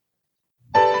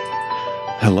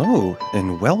Hello,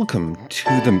 and welcome to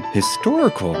the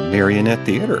Historical Marionette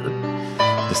Theater.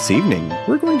 This evening,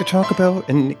 we're going to talk about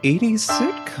an 80s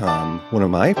sitcom, one of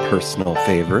my personal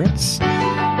favorites.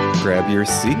 Grab your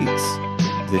seats.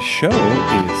 This show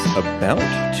is about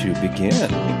to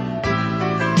begin.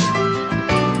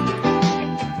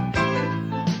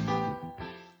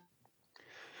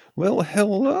 Well,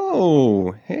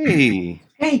 hello. Hey.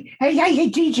 Hey,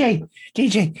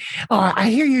 DJ. Oh, I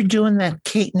hear you're doing that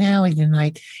Kate and Allie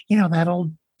tonight. You know, that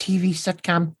old TV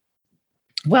sitcom.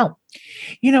 Well,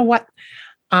 you know what?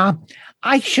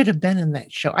 I should have been in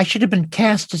that show. I should have been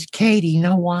cast as Katie. You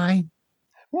know why?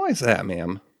 Why is that,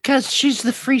 ma'am? Because she's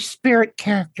the free spirit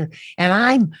character,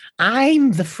 and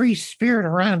I'm the free spirit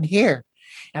around here.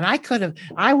 And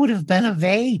I would have been of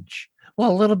age.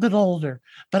 Well, a little bit older,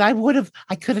 but I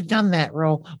could have done that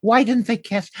role. Why didn't they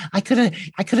cast? I could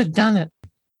have done it.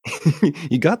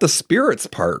 You got the spirits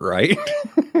part right.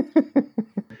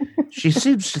 She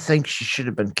seems to think she should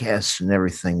have been cast in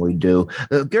everything we do.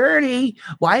 Gertie,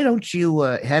 why don't you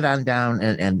head on down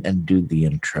and do the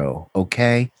intro,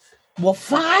 okay? Well,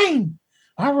 fine.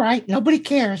 All right. Nobody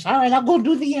cares. All right, I'll go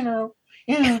do the intro.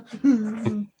 Yeah.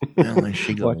 Well,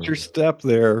 she goes. Watch your step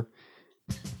there.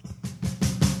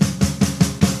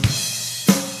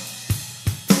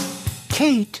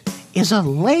 Kate is a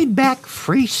laid-back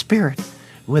free spirit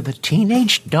with a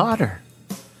teenage daughter.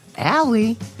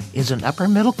 Allie is an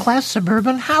upper-middle-class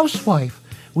suburban housewife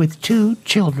with 2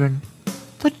 children.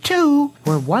 The 2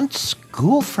 were once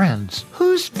school friends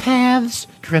whose paths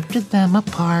drifted them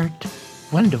apart.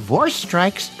 When divorce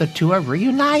strikes, the 2 are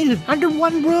reunited under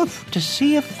one roof to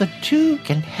see if the 2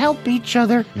 can help each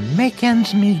other make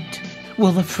ends meet.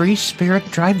 Will the free spirit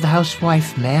drive the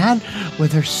housewife mad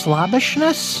with her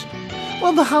slobbishness?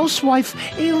 Will the housewife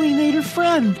alienate her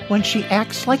friend when she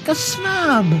acts like a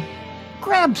snob?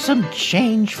 Grab some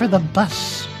change for the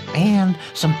bus and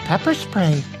some pepper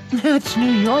spray. It's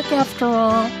New York after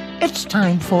all. It's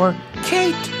time for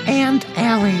Kate and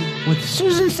Allie with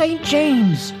Susan St.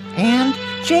 James and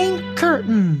Jane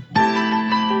Curtin.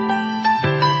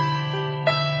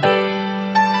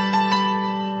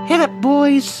 Hit it,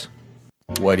 boys.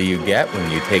 What do you get when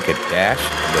you take a dash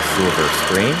of the silver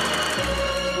screen?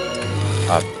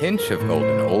 A pinch of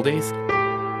golden oldies,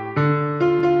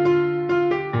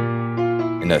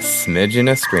 and a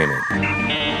smidgen of screaming.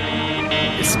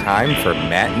 It's time for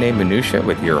Matinee Minutia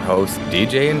with your hosts,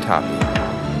 DJ and Toppy.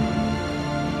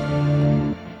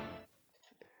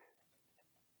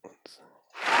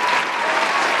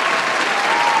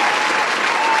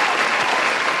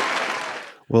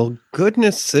 Well,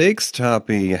 goodness sakes,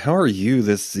 Toppy, how are you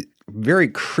this very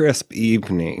crisp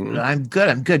evening? I'm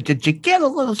good. Did you get a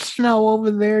little snow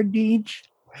over there, Deej?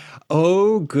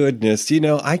 Oh, goodness. You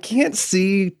know, I can't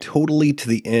see totally to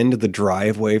the end of the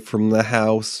driveway from the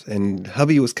house, and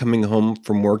hubby was coming home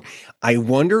from work. I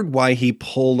wondered why he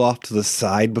pulled off to the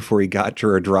side before he got to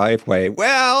our driveway.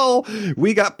 Well,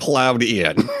 we got plowed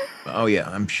in. Oh, yeah,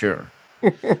 I'm sure.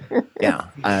 Yeah,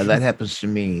 that happens to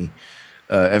me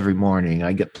every morning.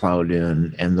 I get plowed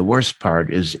in, and the worst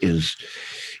part is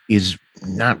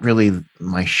not really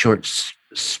my short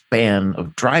span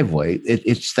of driveway.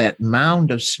 It's that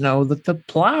mound of snow that the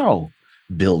plow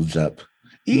builds up.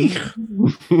 You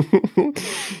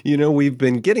know, we've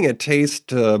been getting a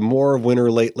taste more of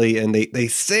winter lately, and they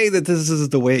say that this is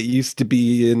the way it used to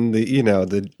be in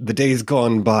the days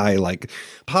gone by, like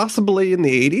possibly in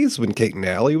the 80s when Kate and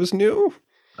Allie was new.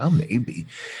 Oh,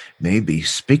 maybe.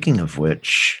 Speaking of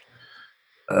which,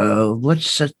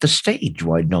 let's set the stage.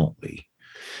 Why don't we?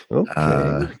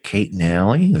 Okay. Kate and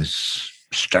Allie was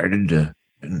started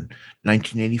in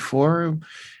 1984,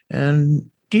 and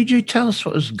DJ, tell us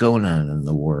what was going on in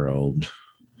the world.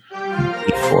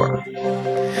 84.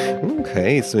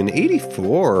 Okay, so in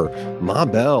 84, Ma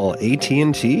Bell,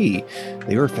 AT&T,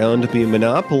 they were found to be a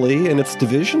monopoly and its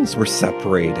divisions were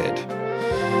separated.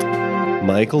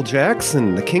 Michael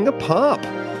Jackson, the king of pop,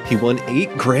 he won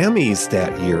 8 Grammys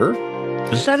that year.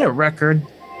 Is that a record?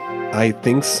 I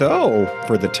think so,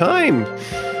 for the time.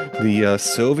 The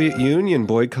Soviet Union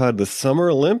boycotted the Summer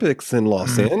Olympics in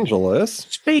Los Angeles.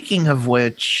 Speaking of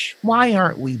which, why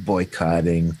aren't we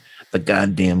boycotting the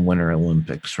goddamn Winter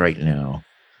Olympics right now?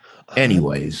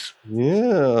 Anyways.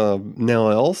 Yeah.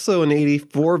 Now, also in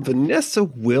 84, Vanessa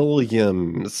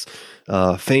Williams,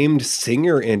 famed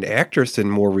singer and actress in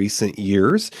more recent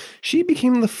years, she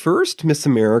became the first Miss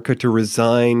America to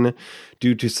resign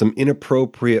due to some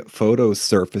inappropriate photos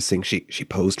surfacing. She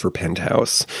posed for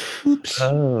Penthouse. Oops.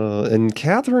 And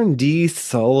Catherine D.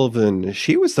 Sullivan,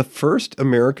 she was the first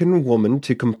American woman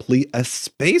to complete a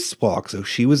spacewalk, so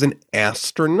she was an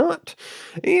astronaut.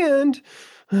 And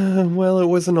Well, it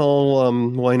wasn't all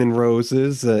wine and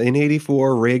roses. In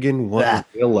 '84, Reagan won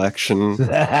the election.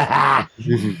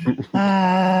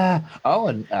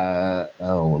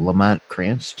 Lamont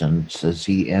Cranston says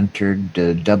he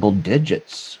entered double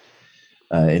digits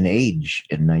in age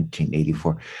in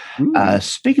 1984.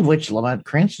 Speaking of which, Lamont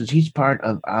Cranston, he's part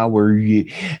of our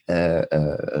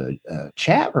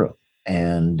chat room,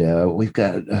 and we've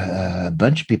got a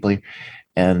bunch of people here,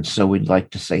 and so we'd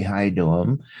like to say hi to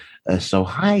him. So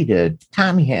hi to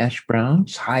Tommy Hash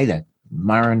Browns, hi to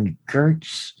Maren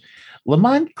Gertz,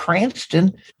 Lamont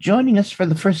Cranston joining us for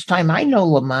the first time. I know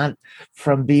Lamont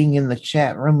from being in the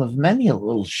chat room of many a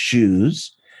little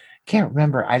shoes. Can't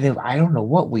remember. I don't know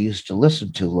what we used to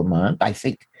listen to, Lamont. I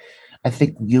think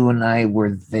you and I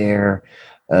were there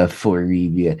for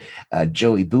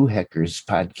Joey Buhecker's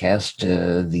podcast.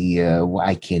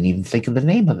 I can't even think of the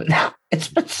name of it now. It's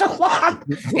been so long.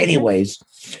 Anyways,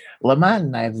 Lamont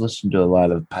and I have listened to a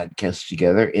lot of podcasts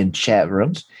together in chat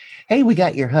rooms. Hey, we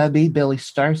got your hubby, Billy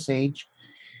Starsage,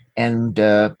 and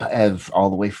have all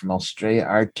the way from Australia,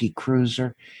 RT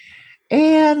Cruiser.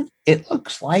 And it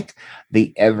looks like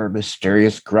the ever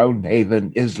mysterious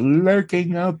Gronehaven is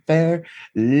lurking out there,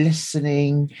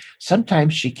 listening.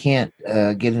 Sometimes she can't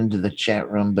get into the chat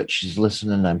room, but she's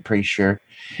listening, I'm pretty sure.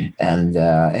 And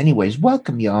anyways,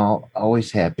 welcome, y'all.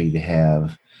 Always happy to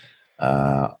have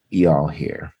y'all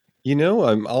here. You know,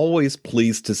 I'm always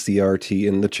pleased to see RT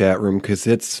in the chat room because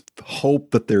it's hope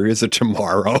that there is a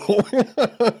tomorrow.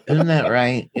 Isn't that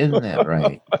right? Isn't that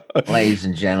right? Ladies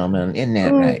and gentlemen, isn't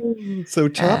that right? So,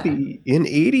 Toppy, in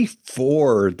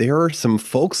 '84, there are some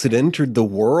folks that entered the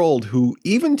world who,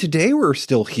 even today, we're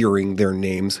still hearing their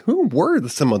names. Who were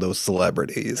some of those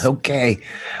celebrities? Okay.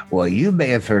 Well, you may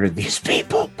have heard of these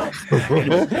people.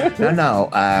 No.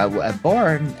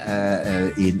 Born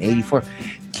in '84.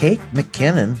 Kate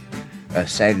McKinnon,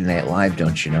 Saturday Night Live,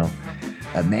 don't you know?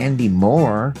 Mandy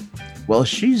Moore. Well,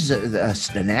 she's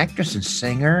an actress and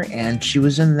singer, and she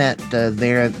was in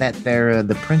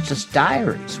The Princess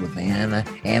Diaries with Anne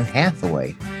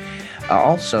Hathaway.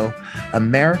 Also,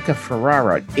 America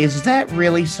Ferrara. Is that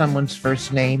really someone's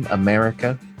first name,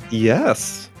 America?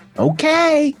 Yes.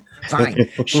 Okay, fine.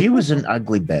 She was an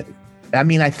Ugly Betty. I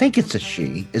mean, I think it's a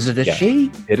she. Is it a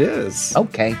she? It is.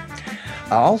 Okay.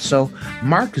 Also,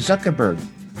 Mark Zuckerberg,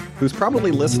 who's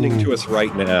probably listening to us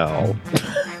right now.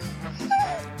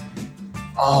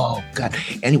 Oh, God.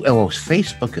 Anyway,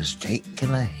 Facebook is taking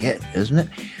a hit, isn't it?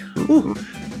 Ooh.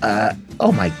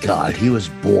 Oh, my God. He was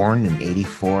born in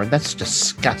 '84. That's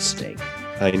disgusting.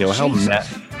 I know.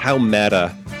 How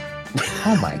meta.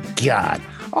 Oh, my God.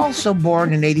 Also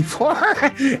born in '84,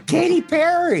 Katy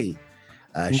Perry.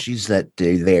 She's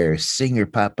their singer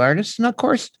pop artist. And, of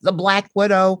course, the Black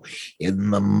Widow in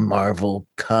the Marvel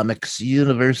Comics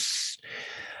universe,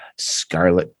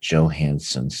 Scarlett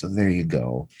Johansson. So there you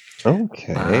go.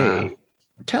 Okay.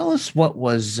 Tell us what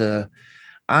was on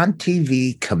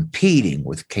TV competing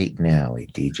with Kate and Allie,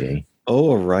 DJ.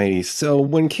 All righty. So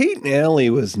when Kate and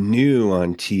Allie was new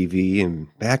on TV and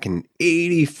back in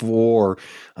 '84,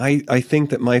 I think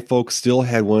that my folks still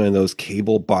had one of those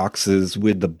cable boxes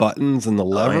with the buttons and the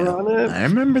lever on it. I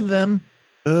remember them.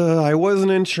 I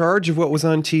wasn't in charge of what was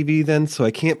on TV then, so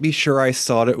I can't be sure I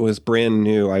saw it was brand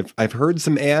new. I've heard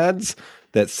some ads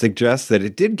that suggest that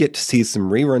it did get to see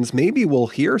some reruns. Maybe we'll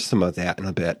hear some of that in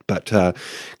a bit. But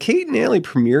Kate and Allie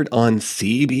premiered on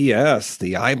CBS,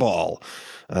 the Eyeball,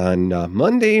 on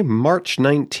Monday, March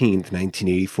 19th,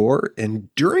 1984. And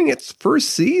during its first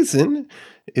season,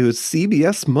 it was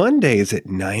CBS Mondays at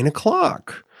 9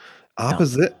 o'clock.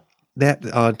 Opposite that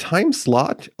time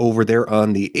slot over there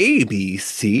on the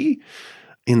ABC.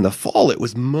 In the fall, it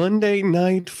was Monday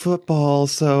Night Football.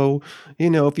 So,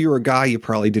 if you were a guy, you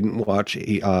probably didn't watch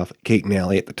Kate and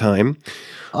Allie at the time.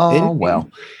 Well.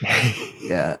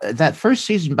 Yeah. That first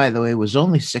season, by the way, was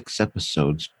only 6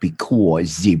 episodes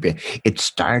because it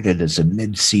started as a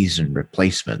mid-season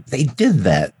replacement. They did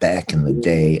that back in the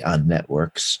day on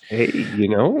networks. Hey,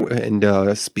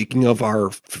 and speaking of our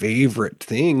favorite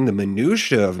thing, the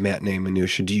minutia of Matinee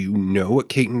Minutia, do you know what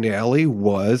Kate and Allie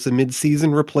was a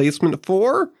mid-season replacement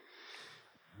for?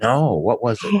 No, what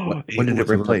was it? What did it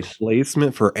replace?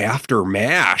 Replacement for After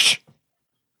MASH.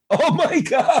 Oh my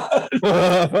God.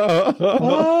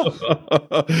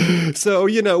 So,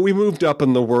 we moved up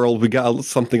in the world. We got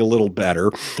something a little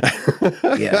better.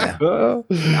 Yeah.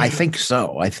 I think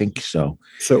so.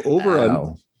 So over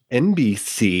on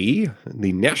NBC,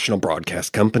 the national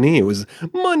broadcast company, it was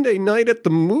Monday night at the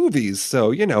movies.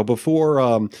 So, before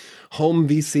home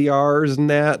VCRs and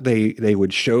that, they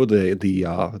would show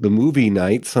the movie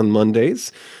nights on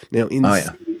Mondays. Now, in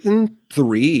season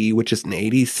 3, which is in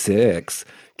 86,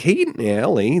 Kate and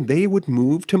Allie, they would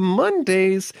move to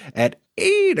Mondays at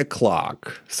 8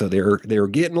 o'clock. So they were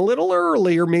getting a little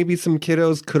earlier. Maybe some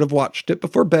kiddos could have watched it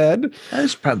before bed.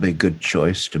 That's probably a good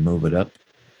choice to move it up.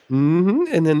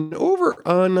 And then over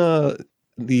on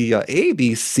the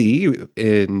ABC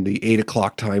in the 8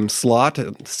 o'clock time slot,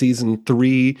 season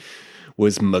 3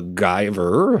 was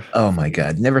MacGyver. Oh my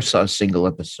God. Never saw a single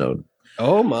episode.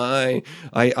 Oh my.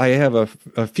 I have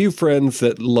a few friends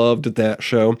that loved that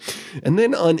show. And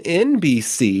then on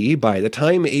NBC, by the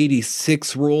time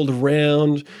 86 rolled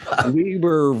around, we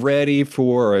were ready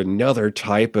for another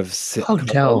type of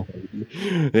sitcom. Oh, no.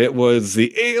 It was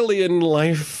the alien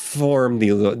life form,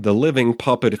 the living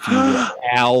puppet, if you will,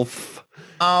 Alf.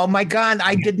 Oh my God.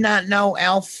 I did not know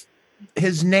Alf.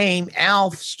 His name,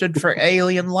 Alf, stood for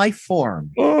alien life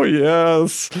form. Oh,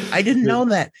 yes. I didn't know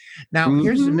that. Now,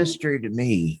 here's the mystery to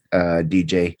me,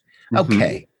 DJ.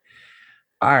 Okay.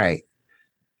 All right.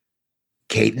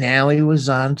 Kate and Allie was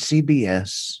on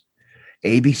CBS.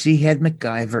 ABC had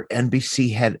MacGyver.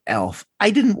 NBC had Alf.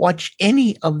 I didn't watch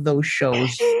any of those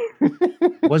shows.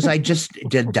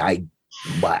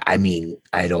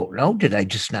 I don't know. Did I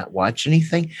just not watch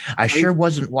anything? I sure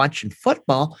wasn't watching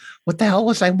football. What the hell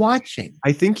was I watching?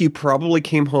 I think you probably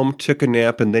came home, took a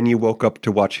nap, and then you woke up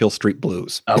to watch Hill Street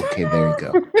Blues. Okay, there you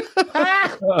go.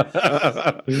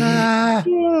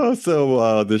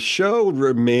 So the show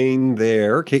remained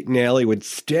there. Kate and Allie would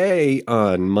stay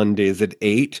on Mondays at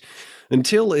 8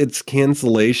 until its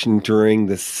cancellation during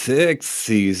the 6th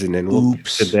season. And we'll get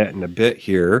to that in a bit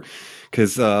here.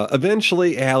 Because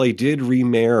eventually Allie did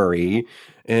remarry,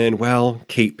 and,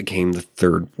 Kate became the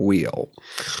third wheel.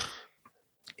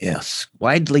 Yes.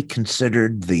 Widely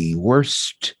considered the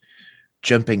worst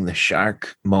jumping the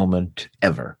shark moment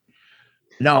ever.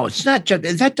 No, it's not.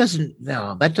 That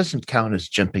doesn't count as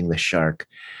jumping the shark.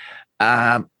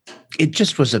 It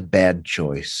just was a bad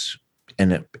choice,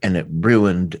 and it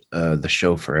ruined the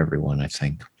show for everyone, I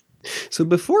think. So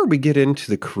before we get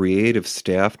into the creative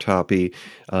staff, Toppy,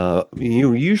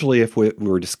 usually if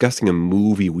we're discussing a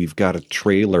movie, we've got a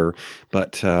trailer,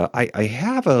 but I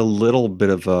have a little bit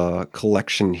of a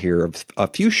collection here of a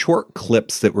few short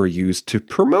clips that were used to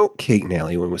promote Kate and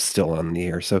Allie when it was still on the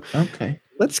air. So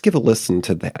let's give a listen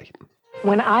to that.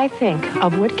 When I think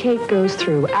of what Kate goes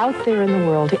through out there in the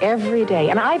world every day,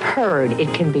 and I've heard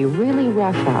it can be really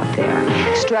rough out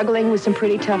there, struggling with some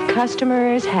pretty tough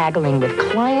customers, haggling with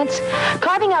clients,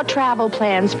 carving out travel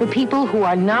plans for people who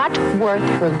are not worth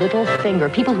her little finger,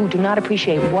 people who do not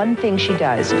appreciate one thing she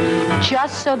does,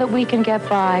 just so that we can get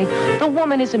by. The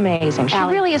woman is amazing. She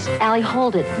really is. Allie,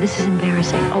 hold it. This is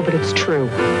embarrassing. Oh, but it's true.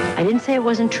 I didn't say it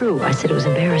wasn't true. I said it was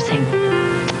embarrassing.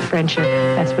 Friendship,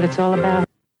 that's what it's all about.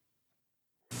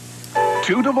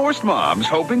 Two divorced moms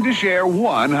hoping to share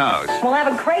one house. We'll have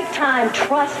a great time,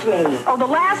 trust me. Oh, the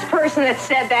last person that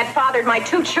said that fathered my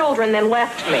 2 children, then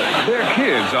left me. Their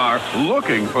kids are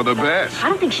looking for the best. I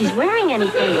don't think she's wearing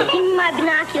anything. Give me my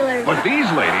binoculars. But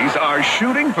these ladies are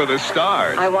shooting for the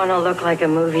stars. I want to look like a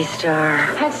movie star.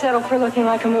 I'd settle for looking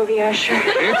like a movie usher.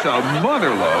 It's a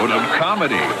motherload of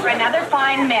comedy. For another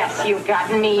fine mess you've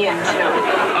gotten me into.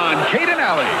 On Kate and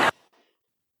Allie.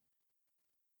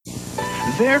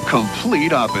 They're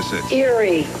complete opposites.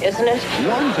 Eerie, isn't it?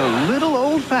 One's a little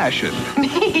old-fashioned.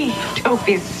 Me? Don't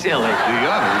be silly. The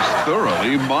other's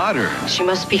thoroughly modern. She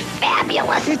must be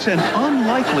fabulous. It's an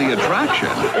unlikely attraction.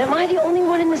 Am I the only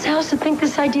one in this house that think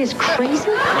this idea is crazy?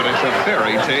 But it's a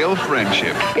fairy tale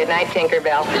friendship. Good night,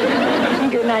 Tinkerbell.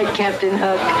 Good night, Captain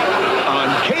Hook.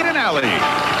 On Kate and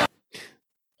Allie.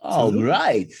 All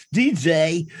right.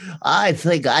 DJ, I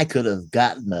think I could have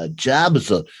gotten a job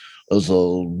as a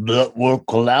network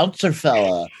announcer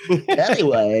fella.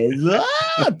 Anyways,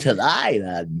 tonight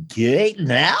on Kate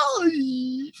and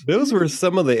Allie. Those were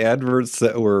some of the adverts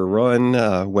that were run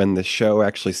when the show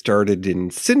actually started in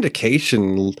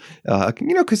syndication,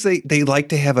 because they like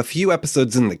to have a few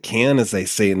episodes in the can, as they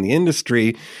say in the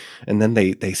industry, and then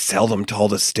they sell them to all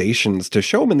the stations to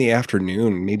show them in the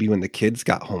afternoon, maybe when the kids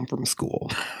got home from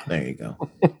school. There you go.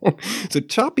 So,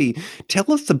 Choppy,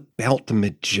 tell us about the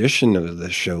magician of the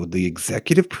show, the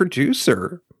executive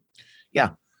producer.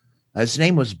 Yeah. His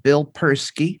name was Bill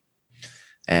Persky.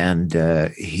 And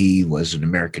he was an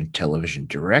American television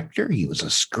director. He was a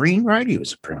screenwriter. He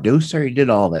was a producer. He did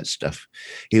all that stuff.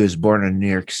 He was born in New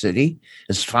York City.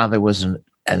 His father was an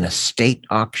estate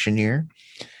auctioneer.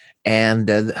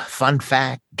 And fun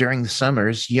fact, during the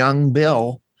summers, young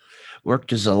Bill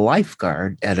worked as a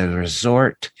lifeguard at a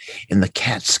resort in the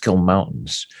Catskill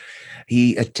Mountains.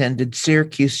 He attended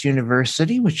Syracuse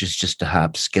University, which is just a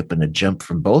hop, skip, and a jump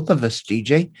from both of us,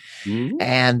 DJ,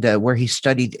 and where he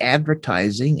studied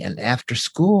advertising. And after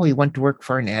school, he went to work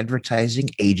for an advertising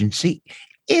agency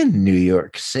in New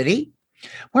York City,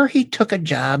 where he took a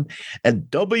job at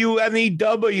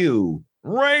WNEW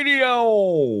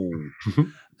Radio.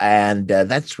 And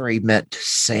that's where he met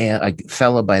a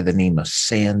fellow by the name of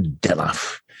Sam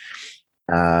Denoff,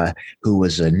 who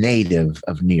was a native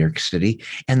of New York City.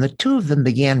 And the two of them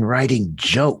began writing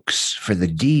jokes for the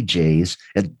DJs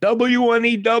at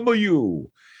WNEW.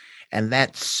 And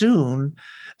that soon,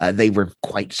 they were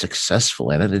quite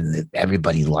successful at it, and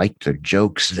everybody liked their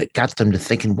jokes. That got them to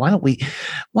thinking, why don't we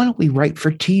write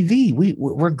for TV?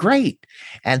 We're great.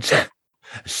 And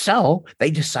so they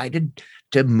decided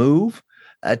to move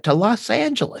to Los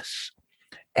Angeles,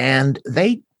 and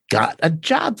they got a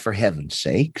job, for heaven's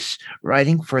sakes,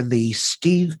 writing for the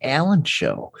Steve Allen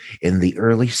Show in the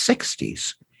early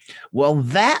 60s. Well,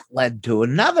 that led to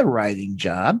another writing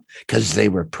job, because they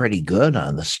were pretty good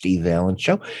on the Steve Allen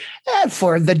Show, and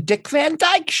for the Dick Van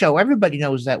Dyke Show. Everybody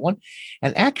knows that one.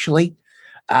 And actually,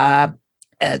 the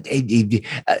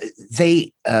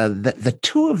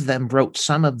two of them wrote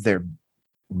some of their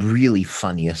really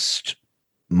funniest,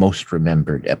 most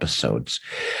remembered episodes.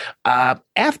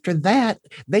 After that,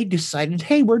 they decided,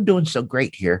 hey, we're doing so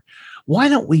great here. Why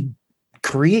don't we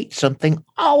create something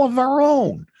all of our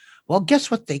own? Well,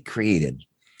 guess what they created?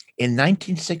 In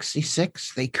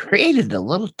 1966, they created a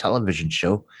little television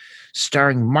show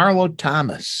starring Marlo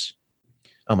Thomas.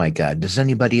 Oh, my God. Does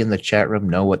anybody in the chat room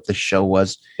know what the show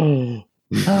was? I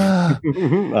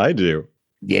do.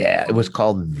 Yeah, it was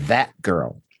called That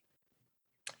Girl.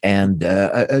 And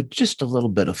just a little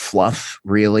bit of fluff,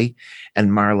 really.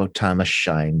 And Marlo Thomas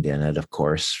shined in it, of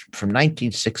course, from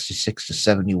 1966 to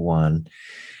 71.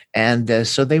 And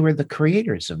so they were the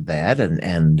creators of that,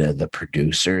 and the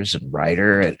producers and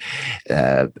writer, and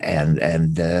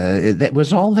it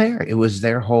was all there. It was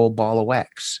their whole ball of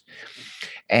wax.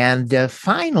 And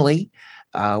finally,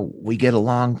 we get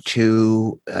along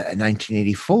to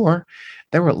 1984.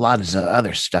 There were a lot of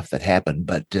other stuff that happened,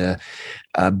 but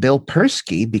Bill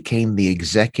Persky became the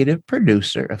executive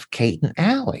producer of Kate and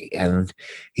Allie, and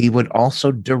he would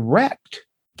also direct.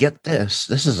 Get this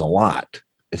is a lot.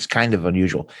 It's kind of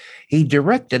unusual. He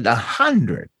directed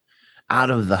 100 out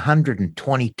of the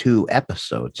 122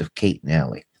 episodes of Kate and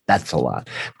Allie. That's a lot.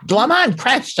 Lamont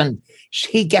Preston,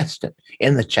 he guessed it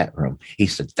in the chat room. He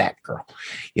said, that girl.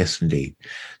 Yes, indeed.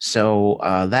 So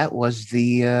that was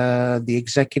the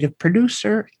executive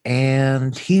producer,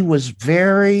 and he was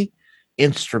very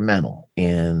instrumental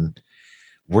in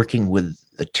working with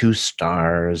the two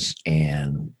stars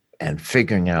and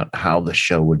figuring out how the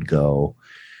show would go.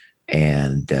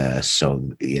 And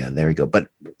so, yeah, there we go. But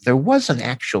there was an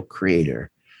actual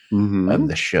creator of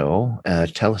the show.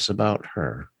 Tell us about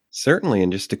her. Certainly.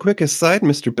 And just a quick aside,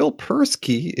 Mr. Bill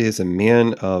Persky is a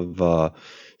man of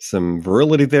some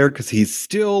virility there, because he's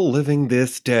still living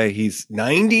this day. He's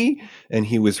 90, and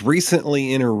he was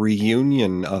recently in a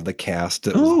reunion of the cast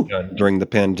that was done during the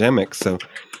pandemic. So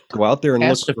go out there and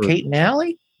cast look of for Kate and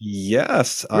Allie?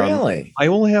 Yes. Really? I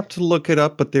only have to look it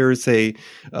up, but there's a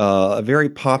very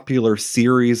popular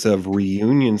series of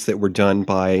reunions that were done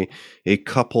by a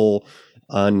couple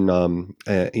on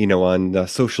on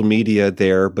social media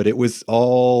there, but it was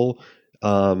all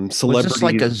celebrities. Was this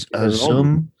like a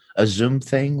Zoom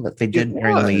thing that they did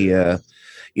during the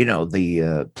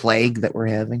plague that we're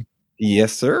having?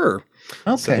 Yes, sir.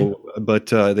 Okay. So, but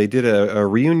they did a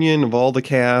reunion of all the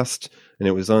cast, and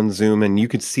it was on Zoom, and you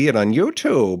could see it on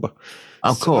YouTube.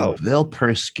 Oh, cool. Bill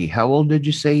Persky. How old did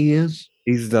you say he is?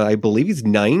 He's, I believe he's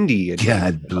 90.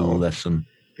 God bless him.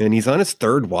 And he's on his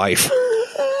third wife.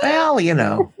 Well,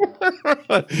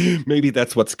 Maybe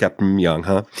that's what's kept him young,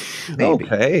 huh? Maybe.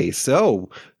 Okay, so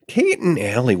Kate and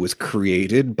Allie was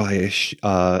created by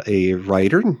a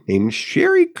writer named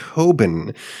Sherry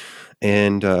Coben.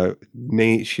 And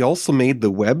she also made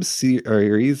the web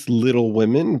series Little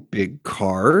Women, Big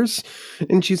Cars.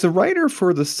 And she's a writer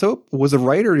for was a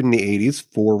writer in the 80s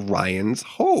for Ryan's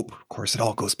Hope. Of course, it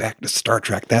all goes back to Star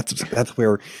Trek. That's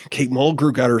where Kate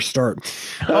Mulgrew got her start.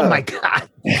 Oh, my God.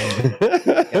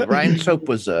 Ryan's Hope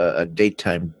was a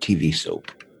daytime TV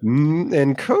soap.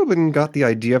 And Coben got the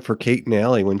idea for Kate and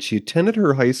Allie when she attended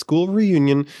her high school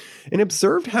reunion and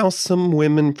observed how some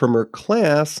women from her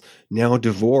class, now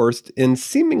divorced and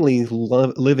seemingly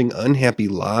living unhappy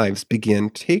lives,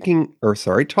 began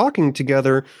talking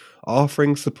together,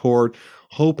 offering support,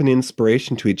 hope, and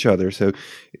inspiration to each other. So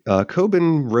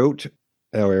Coben wrote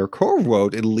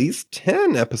co-wrote at least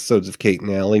 10 episodes of Kate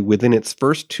and Allie within its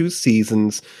first 2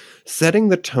 seasons, setting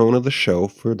the tone of the show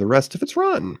for the rest of its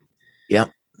run. Yeah.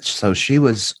 So she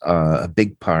was a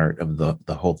big part of the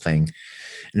whole thing.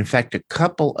 And in fact, a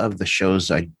couple of the shows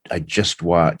I just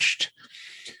watched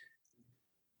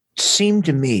seemed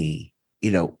to me,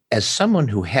 as someone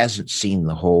who hasn't seen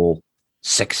the whole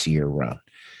 6-year run,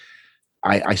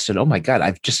 I said, oh my God,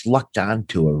 I've just lucked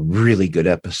onto a really good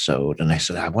episode. And I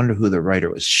said, I wonder who the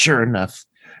writer was. Sure enough,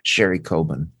 Sherry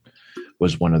Coben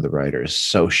was one of the writers.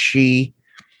 So she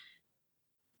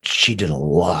did a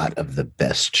lot of the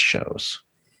best shows.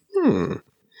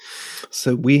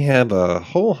 So we have a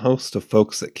whole host of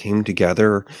folks that came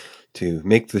together to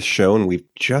make this show, and we've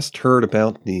just heard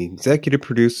about the executive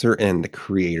producer and the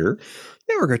creator.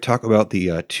 Now we're going to talk about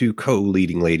the 2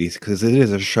 co-leading ladies, because it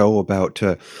is a show about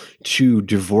 2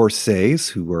 divorcees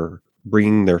who are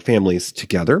bringing their families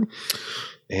together.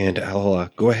 And I'll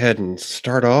go ahead and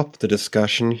start off the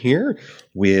discussion here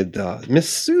with Miss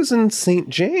Susan St.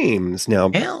 James. Now,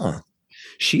 Yeah.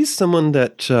 she's someone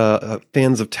that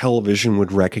fans of television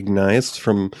would recognize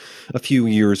from a few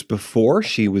years before.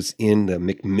 She was in The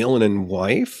McMillan and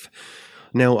Wife.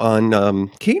 Now, on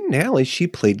Kate and Allie, she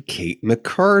played Kate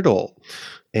McCardle.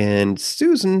 And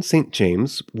Susan St.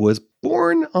 James was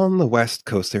born on the West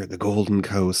Coast there, the Golden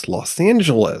Coast, Los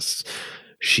Angeles.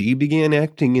 She began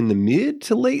acting in the mid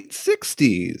to late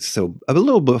 60s, so a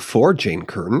little before Jane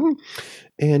Curtin.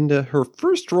 And her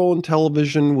first role in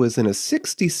television was in a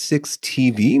 66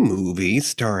 TV movie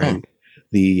starring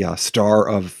the star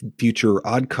of future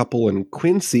Odd Couple and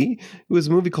Quincy. It was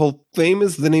a movie called Fame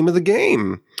is the Name of the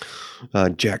Game.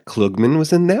 Jack Klugman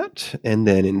was in that. And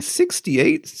then in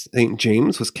 68, St.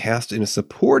 James was cast in a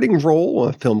supporting role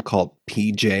in a film called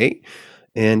PJ.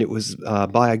 And it was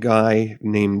by a guy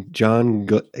named John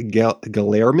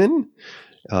Gallerman,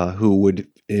 who would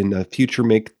in the future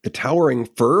make The Towering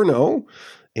Inferno.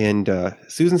 And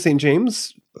Susan St.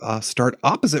 James starred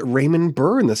opposite Raymond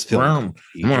Burr in this film.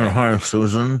 Wow. Hi,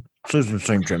 Susan. Susan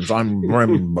St. James. I'm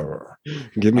Raymond Burr.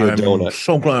 Give me a donut. I'm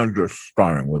so glad you're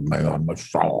starring with me on the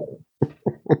show.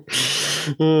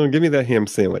 Give me that ham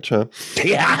sandwich, huh?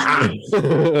 Yeah.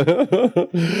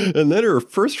 And then her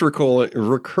first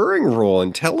recurring role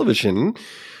in television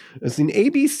is in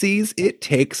ABC's It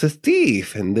Takes a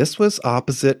Thief. And this was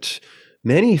opposite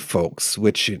many folks,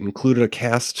 which included a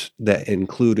cast that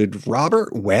included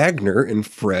Robert Wagner and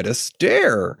Fred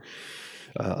Astaire.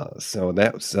 So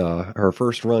that was her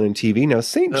first run in TV. Now,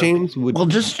 St. James would... Well,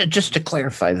 just to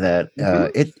clarify that,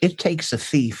 It Takes a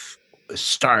Thief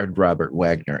starred Robert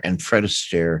Wagner, and Fred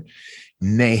Astaire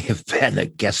may have been a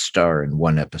guest star in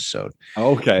one episode.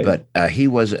 Okay. But he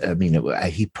was,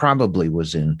 he probably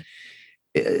was in...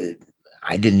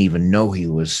 I didn't even know he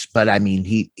was, but I mean,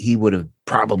 he would have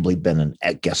probably been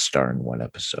a guest star in one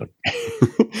episode.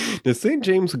 Now, St.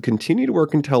 James would continue to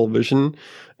work in television,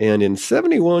 and in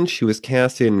 71, she was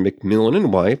cast in McMillan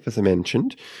and Wife, as I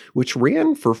mentioned, which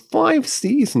ran for 5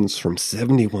 seasons from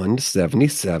 71 to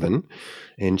 77,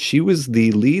 and she was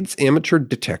the lead's amateur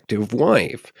detective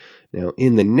wife. Now,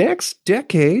 in the next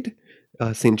decade,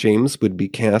 St. James would be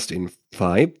cast in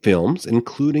 5 films,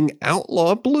 including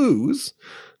Outlaw Blues.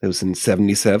 That was in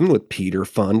 77 with Peter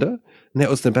Fonda. And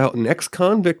that was about an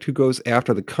ex-convict who goes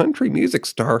after the country music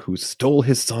star who stole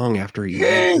his song after he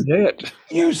did it.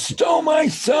 You stole my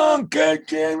song, God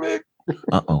damn it.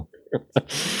 Uh-oh.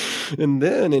 And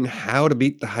then in How to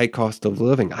Beat the High Cost of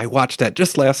Living. I watched that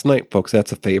just last night, folks.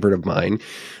 That's a favorite of mine.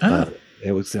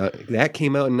 It was that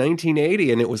came out in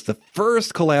 1980, and it was the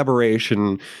first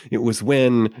collaboration. It was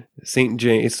when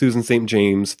Susan St.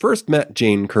 James first met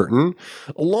Jane Curtin,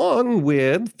 along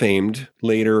with famed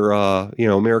later,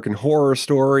 American Horror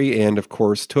Story, and of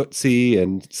course Tootsie,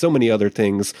 and so many other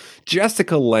things.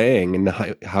 Jessica Lange in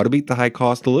How to Beat the High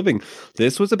Cost of Living.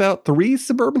 This was about 3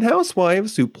 suburban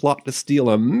housewives who plot to steal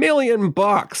 $1 million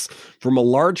from a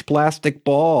large plastic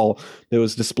ball that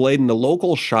was displayed in the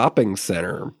local shopping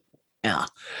center. Yeah.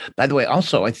 By the way,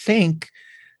 also, I think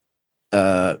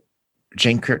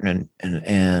Jane Curtin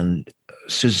and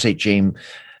Susan St. James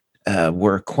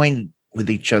were acquainted with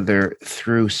each other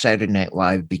through Saturday Night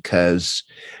Live because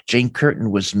Jane Curtin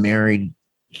was married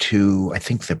to, I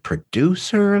think, the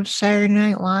producer of Saturday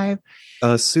Night Live.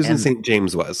 Susan St.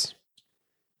 James was.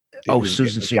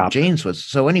 Susan St. James was.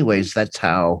 So anyways, that's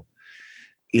how,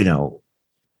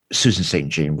 Susan St.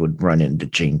 James would run into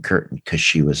Jane Curtin because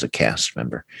she was a cast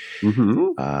member.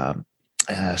 Mm-hmm.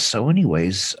 So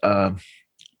anyways,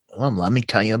 let me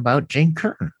tell you about Jane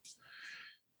Curtin.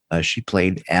 She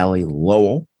played Allie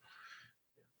Lowell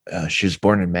She was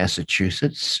born in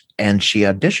Massachusetts, and she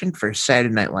auditioned for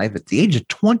Saturday Night Live at the age of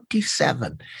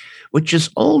 27, which is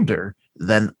older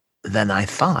than I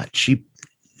thought. She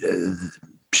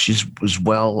was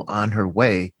well on her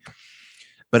way,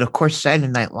 but of course,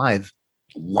 Saturday Night Live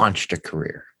launched a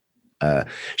career.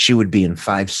 She would be in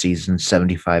 5 seasons,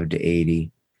 75 to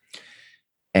 80,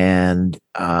 and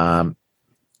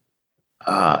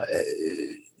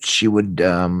she would,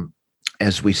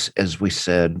 as we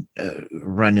said,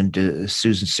 run into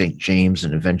Susan St. James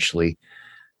and eventually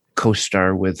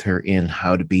co-star with her in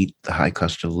How to Beat the High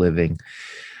Cost of Living.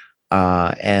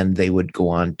 And they would go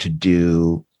on to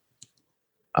do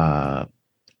their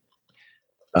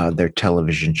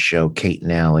television show, Kate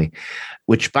and Allie,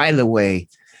 which, by the way,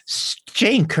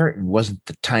 Jane Curtin wasn't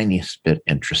the tiniest bit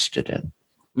interested in.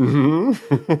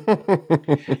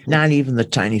 Mm-hmm. Not even the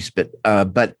tiniest bit.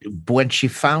 But when she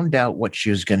found out what she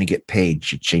was going to get paid,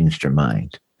 she changed her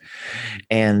mind.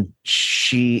 And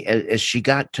as she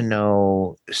got to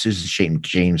know Susan St.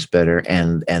 James better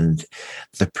and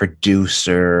the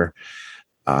producer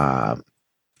that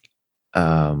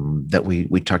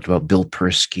we talked about, Bill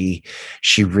Persky,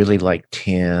 she really liked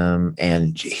him,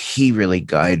 and he really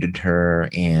guided her.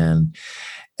 And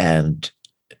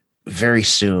very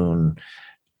soon,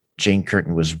 Jane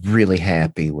Curtin was really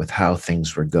happy with how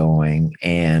things were going,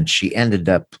 and she ended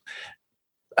up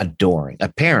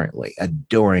apparently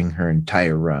adoring her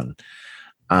entire run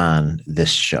on this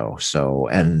show. So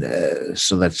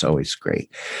that's always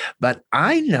great. But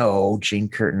I know Jane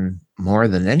Curtin more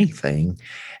than anything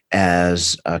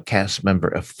as a cast member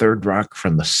of Third Rock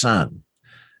from the Sun,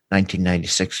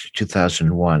 1996 to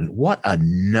 2001. What a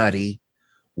nutty,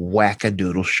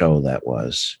 wackadoodle show that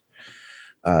was.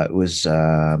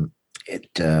 It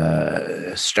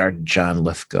starred John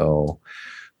Lithgow,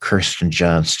 Kirsten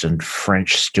Johnston,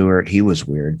 French Stewart. He was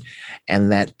weird.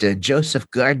 And that Joseph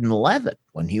Gordon-Levitt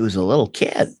when he was a little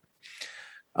kid.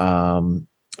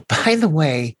 By the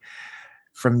way,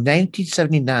 from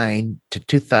 1979 to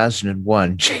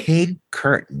 2001, Jane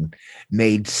Curtin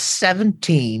made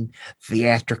 17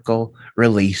 theatrical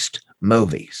released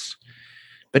movies.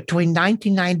 Between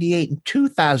 1998 and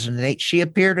 2008, she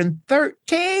appeared in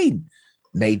 13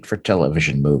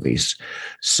 made-for-television movies.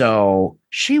 So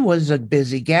she was a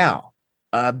busy gal.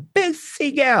 And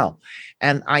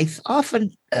I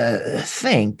often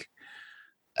think,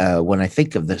 when I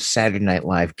think of the Saturday Night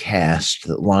Live cast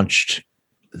that launched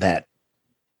that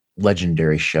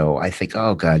legendary show, I think,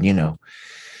 oh God, Dan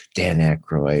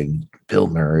Aykroyd, Bill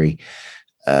Murray,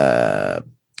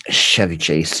 Chevy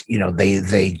Chase,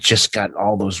 they just got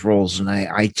all those roles. And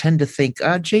I tend to think,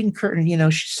 Jane Curtin,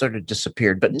 she sort of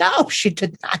disappeared. But no, she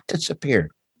did not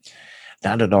disappear.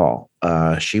 Not at all.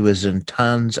 She was in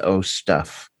tons of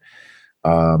stuff,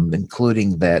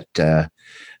 including that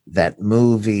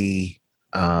movie,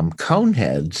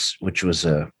 Coneheads, which was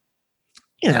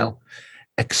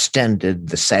extended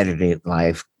the Saturday Night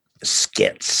Live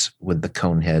skits with the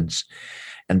Coneheads.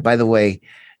 And by the way,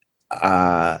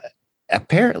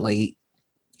 apparently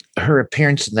her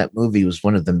appearance in that movie was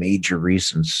one of the major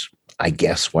reasons, I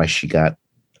guess, why she got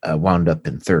wound up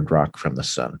in Third Rock from the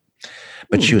Sun.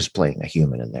 But she was playing a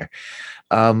human in there.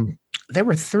 There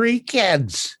were 3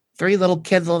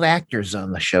 little actors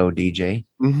on the show, DJ.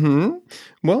 Mm-hmm.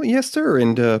 Well, yes, sir.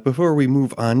 And before we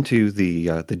move on to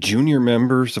the junior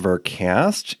members of our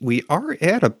cast, we are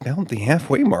at about the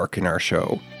halfway mark in our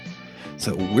show.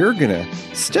 So we're going to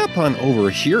step on over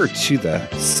here to the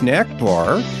snack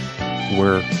bar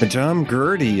where Madame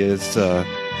Gertie is,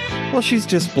 she's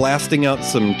just blasting out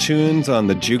some tunes on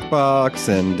the jukebox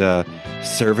and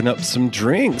serving up some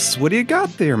drinks. What do you got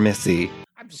there, Missy?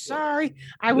 I'm sorry.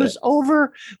 I was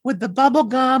over with the bubble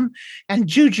gum and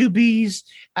jujubes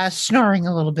snoring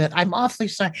a little bit. I'm awfully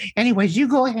sorry. Anyways, you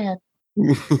go ahead.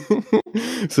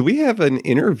 So we have an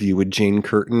interview with Jane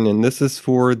Curtin, and this is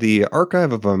for the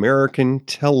Archive of American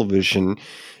Television,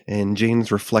 and Jane's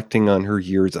reflecting on her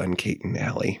years on Kate and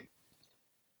Allie.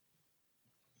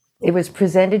 It was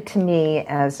presented to me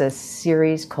as a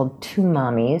series called Two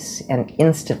Mommies, and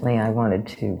instantly I wanted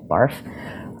to barf.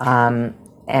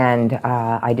 And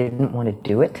I didn't want to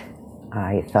do it.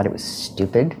 I thought it was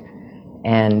stupid.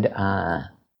 And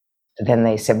then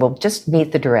they said, well, just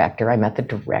meet the director. I met the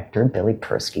director, Billy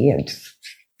Persky. I just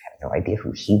had no idea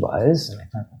who he was. And I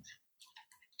thought,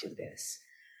 do this.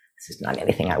 This is not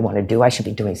anything I want to do. I should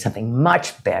be doing something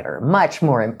much better, much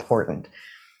more important.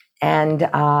 And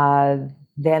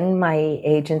then my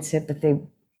agent said, but they're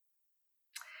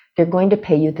going to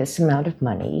pay you this amount of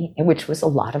money, which was a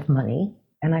lot of money.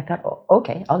 And I thought, oh,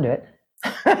 okay, I'll do it.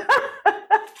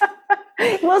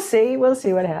 We'll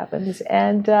see what happens.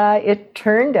 And it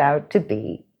turned out to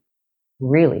be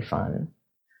really fun.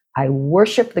 I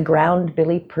worship the ground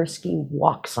Billy Persky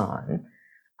walks on.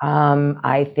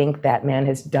 I think that man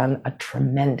has done a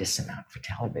tremendous amount for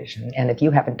television. And if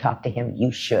you haven't talked to him,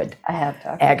 you should. I have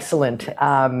talked. Excellent.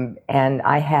 And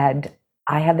I had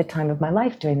the time of my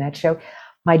life doing that show.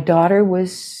 My daughter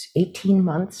was 18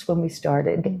 months when we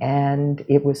started, and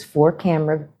it was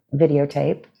 4-camera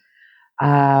videotape.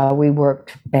 We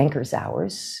worked banker's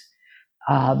hours.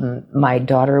 My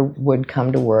daughter would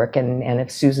come to work, and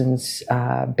if Susan's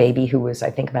baby, who was,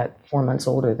 I think, about 4 months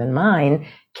older than mine,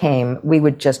 came, we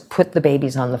would just put the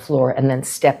babies on the floor and then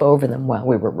step over them while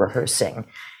we were rehearsing.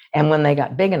 And when they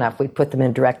got big enough, we'd put them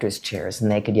in director's chairs and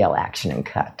they could yell action and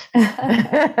cut.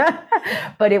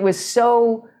 But it was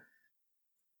so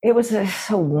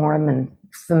warm and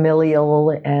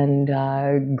familial.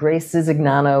 And Grace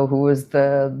Zisignano, who was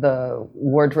the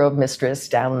wardrobe mistress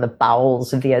down in the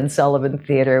bowels of the Ed Sullivan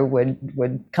Theater,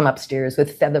 would come upstairs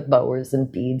with feather boas and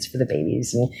beads for the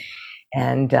babies.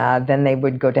 And then they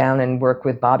would go down and work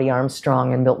with Bobby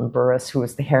Armstrong and Milton Burris, who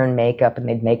was the hair and makeup, and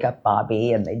they'd make up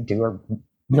Bobby, and they'd do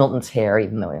Milton's hair,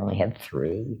 even though he only had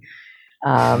 3.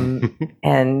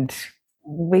 And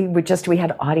we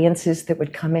had audiences that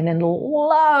would come in and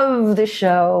love the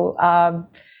show.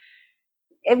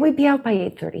 And we'd be out by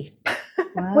 8:30.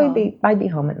 Wow. I'd be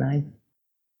home at 9.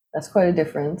 That's quite a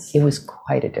difference. It was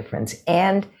quite a difference.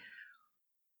 And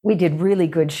we did really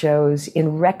good shows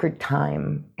in record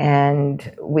time,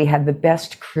 and we had the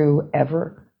best crew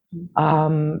ever.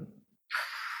 I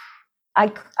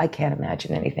can't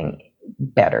imagine anything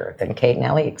better than Kate and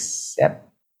Allie, except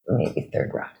maybe Third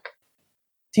Rock.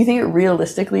 Do you think it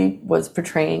realistically was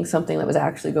portraying something that was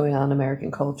actually going on in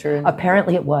American culture?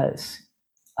 Apparently it was.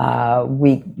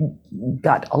 We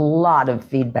got a lot of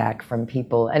feedback from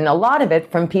people, and a lot of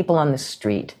it from people on the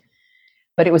street.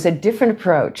 But it was a different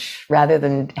approach. Rather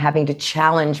than having to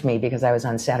challenge me because I was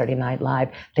on Saturday Night Live,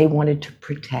 they wanted to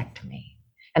protect me.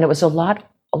 And it was a lot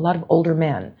of older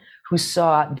men who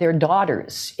saw their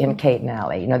daughters in Kate and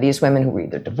Allie. You know, these women who were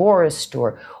either divorced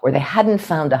or they hadn't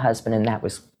found a husband, and that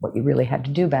was what you really had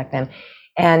to do back then.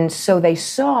 And so they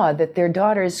saw that their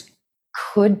daughters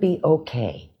could be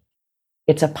okay.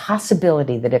 It's a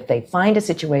possibility that if they find a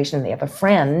situation, they have a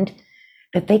friend,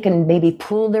 that they can maybe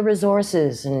pool their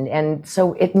resources. And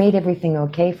so it made everything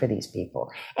okay for these people.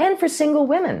 And for single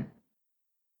women.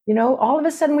 You know, all of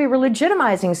a sudden we were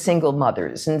legitimizing single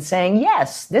mothers and saying,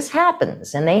 yes, this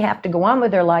happens. And they have to go on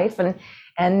with their life and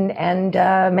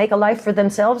make a life for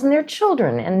themselves and their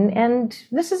children. And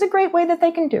this is a great way that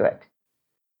they can do it.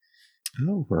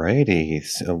 All righty.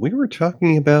 So we were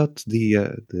talking about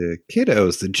the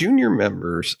kiddos, the junior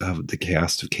members of the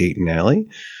cast of Kate and Allie.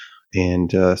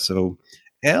 And so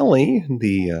Allie,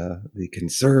 the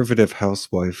conservative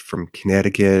housewife from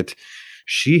Connecticut,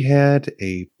 she had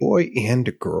a boy and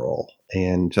a girl.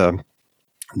 And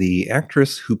the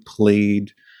actress who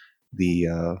played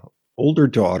the older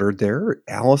daughter there,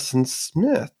 Allison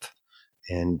Smith.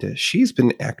 And she's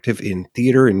been active in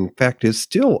theater, in fact, is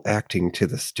still acting to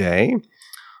this day.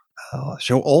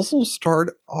 Show also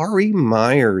starred Ari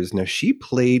Myers. Now, she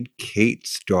played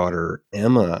Kate's daughter,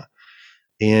 Emma.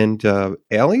 And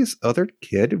Allie's other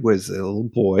kid was a little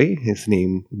boy. His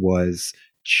name was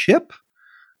Chip.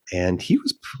 And he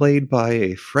was played by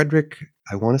a Frederick,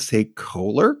 I want to say,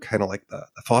 Kohler, kind of like the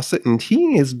Fawcett. And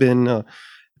he has been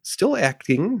still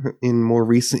acting in more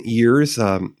recent years.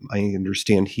 I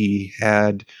understand he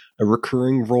had a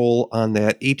recurring role on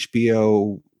that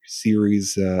HBO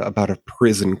series about a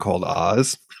prison called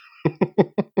Oz.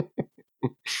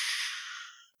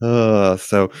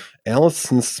 So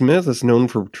Allison Smith is known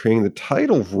for portraying the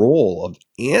title role of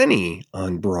Annie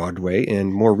on Broadway,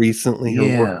 and more recently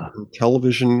her work on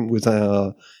television was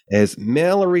as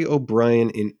Mallory O'Brien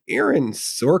in Aaron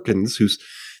Sorkin's, who's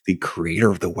the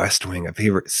creator of The West Wing, a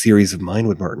favorite series of mine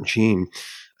with Martin Sheen.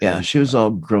 Yeah, she was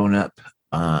all grown up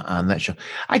on that show.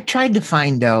 I tried to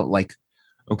find out, like,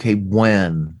 okay,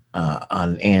 when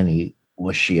on Annie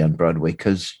was she on Broadway?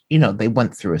 Because, you know, they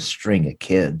went through a string of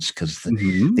kids because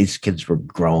these kids were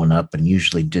growing up and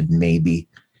usually did maybe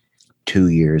 2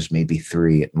 years, maybe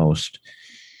 3 at most.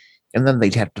 And then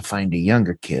they'd have to find a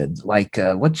younger kid, like,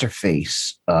 what's her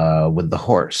face with the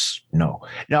horse? No.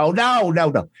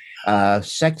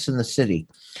 Sex and the City.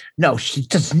 No, she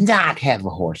does not have a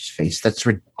horse face. That's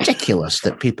ridiculous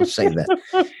that people say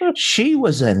that. She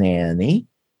was an Annie.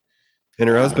 And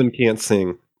her husband can't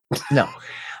sing. No.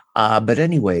 But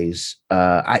anyways,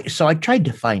 I tried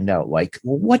to find out, like,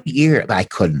 what year. I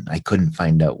couldn't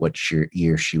find out what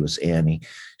year she was Annie.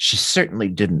 She certainly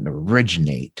didn't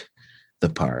originate the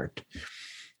part.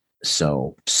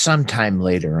 So sometime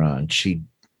later on, she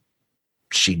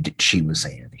she was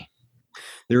Annie.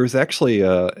 There was actually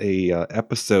a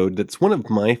episode that's one of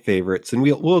my favorites, and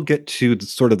we'll get to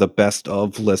sort of the best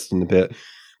of list in a bit.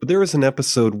 But there was an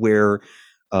episode where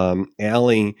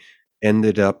Allie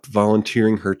ended up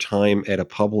volunteering her time at a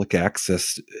public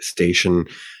access station,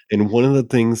 and one of the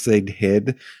things they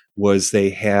did was they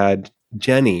had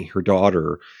Jenny, her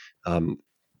daughter,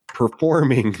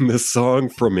 performing the song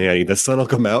from Annie, "The Sun Will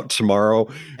Come Out Tomorrow,"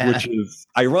 which is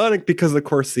ironic because, of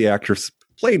course, the actress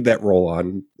played that role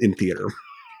in theater.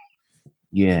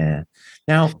 Yeah.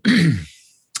 Now,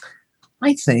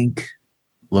 I think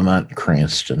Lamont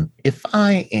Cranston, if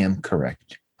I am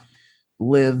correct,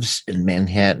 lives in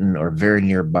Manhattan or very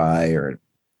nearby or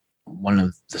one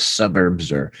of the suburbs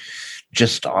or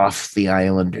just off the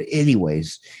island.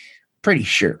 Anyways, pretty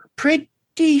sure.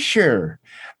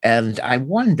 And I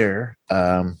wonder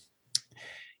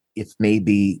if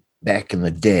maybe back in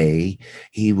the day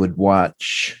he would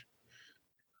watch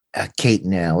Kate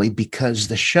and Allie, because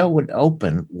the show would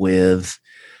open with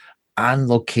on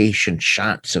location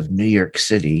shots of New York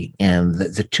City, and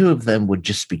the two of them would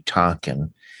just be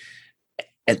talking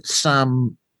at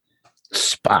some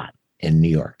spot in New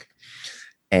York.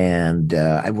 And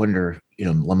I wonder,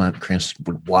 Lamont Cranston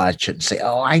would watch it and say,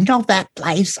 "Oh, I know that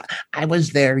place. I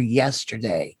was there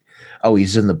yesterday." Oh,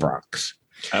 he's in the Bronx.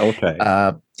 Okay.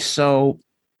 So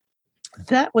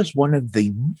that was one of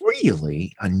the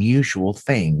really unusual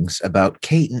things about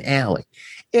Kate and Allie.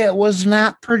 It was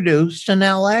not produced in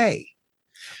LA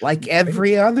like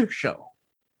every other show.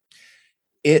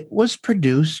 It was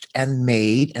produced and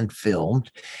made and filmed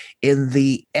in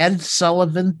the Ed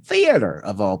Sullivan Theater,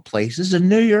 of all places, in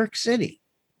New York City.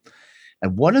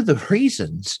 And one of the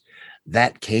reasons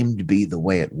that came to be the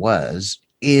way it was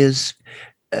is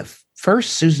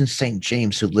first Susan St.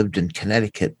 James, who lived in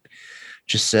Connecticut,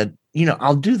 just said,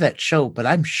 "I'll do that show, but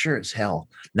I'm sure as hell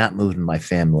not moving my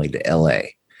family to LA.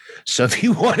 So if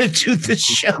you want to do this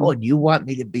show and you want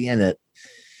me to be in it,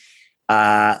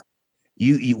 I'm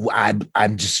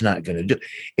just not going to do it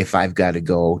if I've got to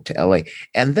go to LA."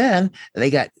 And then they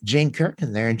got Jane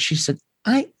Curtin there, and she said,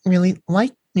 "I really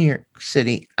like New York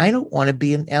City. I don't want to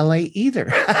be in LA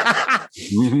either."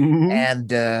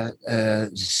 And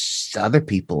other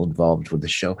people involved with the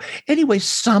show. Anyway,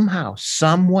 somehow,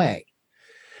 some way,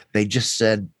 they just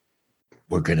said,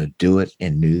 "We're going to do it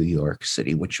in New York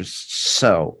City," which was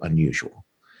so unusual.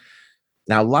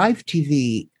 Now, live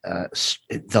TV,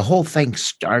 the whole thing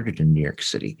started in New York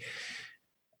City,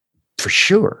 for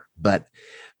sure, but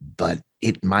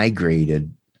it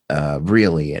migrated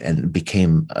really and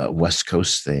became a West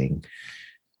Coast thing.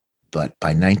 But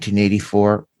by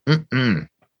 1984,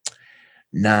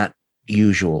 not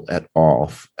usual at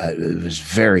all. It was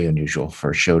very unusual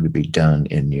for a show to be done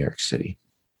in New York City.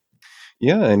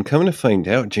 Yeah, and come to find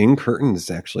out, Jane Curtin is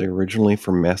actually originally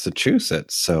from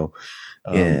Massachusetts. So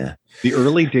yeah, the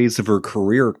early days of her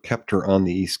career kept her on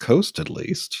the East Coast, at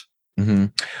least. Mm-hmm.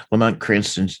 Lamont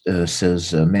Cranston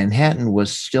says Manhattan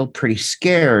was still pretty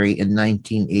scary in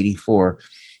 1984.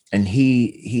 And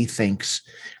he thinks,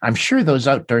 "I'm sure those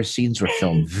outdoor scenes were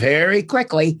filmed very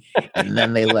quickly, and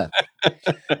then they left,"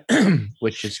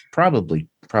 which is probably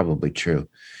true.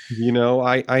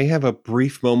 I have a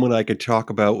brief moment I could talk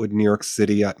about with New York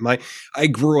City. I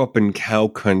grew up in cow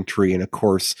country, and of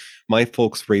course, my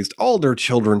folks raised all their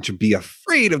children to be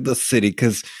afraid of the city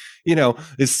because,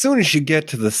 as soon as you get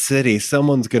to the city,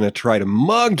 someone's going to try to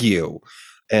mug you.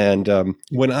 And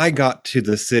when I got to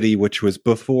the city, which was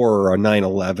before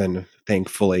 9/11,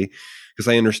 thankfully, because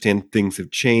I understand things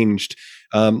have changed,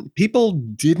 people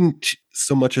didn't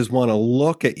so much as want to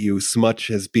look at you so much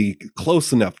as be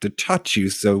close enough to touch you.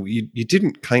 So you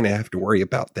didn't kind of have to worry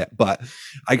about that. But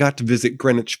I got to visit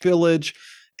Greenwich Village.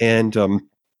 And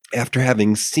after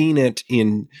having seen it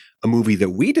in a movie that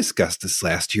we discussed this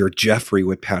last year, Jeffrey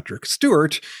with Patrick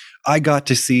Stewart, I got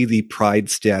to see the Pride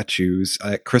statues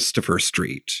at Christopher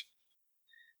Street.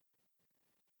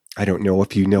 I don't know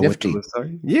if you know Nifty. what those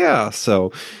are. Yeah,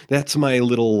 so that's my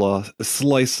little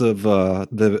slice of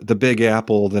the Big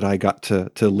Apple that I got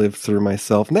to live through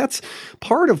myself. And that's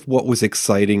part of what was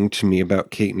exciting to me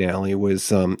about Kate and Allie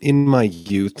was in my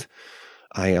youth,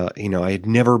 I had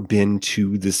never been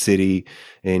to the city,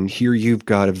 and here you've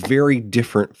got a very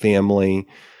different family.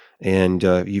 And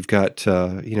you've got,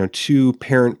 two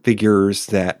parent figures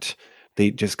that they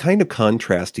just kind of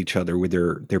contrast each other with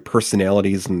their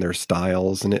personalities and their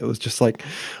styles. And it was just like,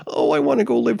 oh, I want to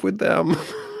go live with them.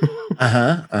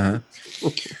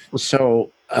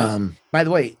 So, by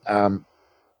the way,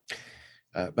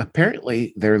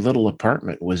 apparently their little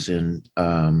apartment was in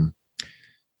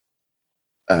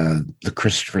the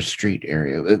Christopher Street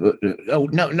area. Oh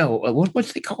no!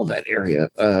 What's they call that area?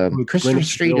 Christopher Greenwich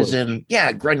Street is Village.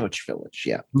 in Greenwich Village.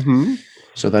 Yeah, Mm-hmm.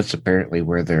 so that's apparently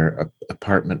where their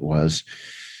apartment was,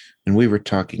 and we were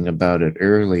talking about it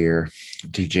earlier,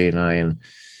 DJ and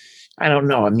I don't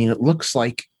know. I mean, it looks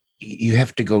like you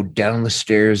have to go down the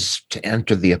stairs to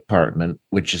enter the apartment,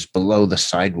 which is below the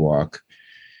sidewalk,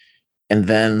 and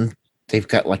then they've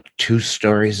got like 2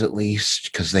 stories at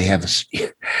least because they have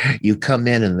you come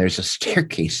in and there's a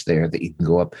staircase there that you can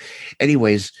go up.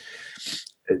 Anyways,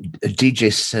 a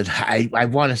DJ said, I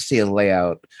want to see a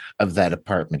layout of that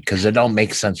apartment because it don't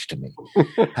make sense to me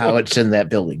how it's in that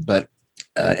building. But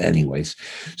anyways,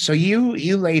 so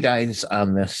you laid eyes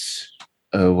on this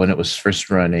when it was first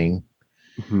running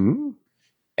Mm-hmm.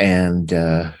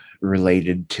 and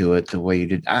related to it the way you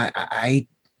did. I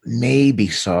maybe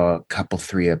saw a couple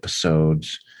 3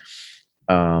 episodes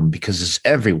because as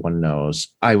everyone knows,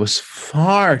 I was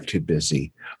far too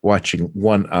busy watching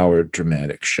 1-hour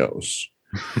dramatic shows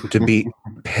to be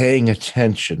paying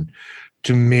attention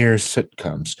to mere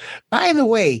sitcoms. By the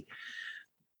way,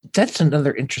 that's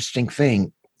another interesting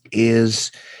thing is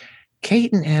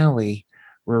Kate and Allie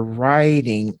were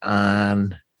riding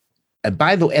on, and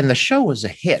the show was a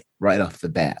hit right off the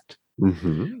bat.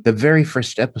 Mm-hmm. The very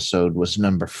first episode was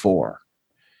number 4.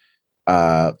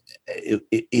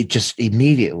 It just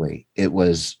immediately it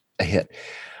was a hit.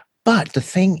 But the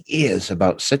thing is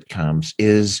about sitcoms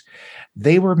is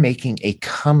they were making a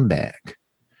comeback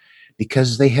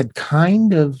because they had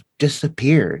kind of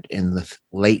disappeared in the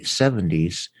late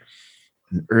 70s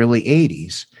and early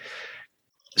 80s.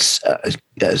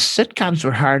 Sitcoms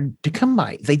were hard to come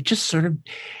by. They just sort of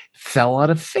fell out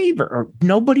of favor, or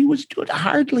nobody was doing.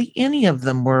 Hardly any of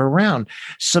them were around.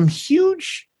 Some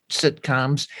huge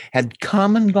sitcoms had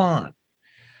come and gone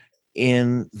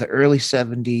in the early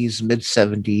 70s, mid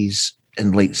 70s,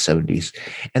 and late 70s.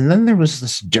 And then there was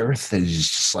this dearth that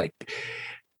is just like,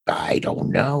 I don't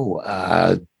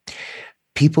know.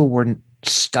 People weren't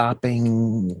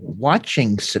stopping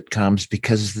watching sitcoms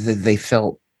because they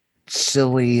felt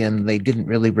silly and they didn't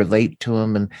really relate to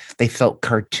them and they felt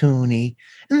cartoony,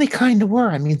 and they kind of were.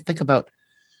 I mean, think about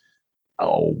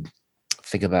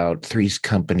Three's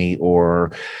Company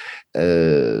or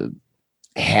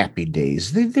Happy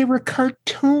Days. They were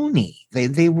cartoony.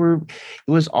 They were.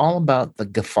 It was all about the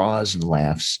guffaws and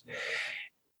laughs.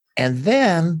 And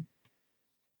then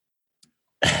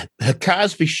the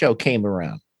Cosby Show came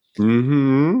around,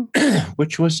 Mm-hmm.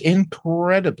 which was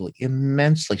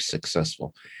immensely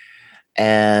successful.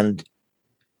 And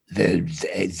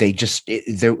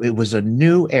it was a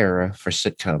new era for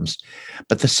sitcoms,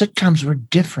 but the sitcoms were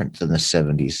different than the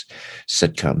 70s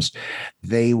sitcoms.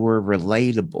 They were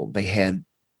relatable. They had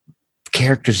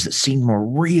characters that seemed more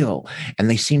real, and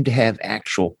they seemed to have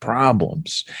actual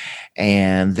problems,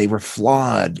 and they were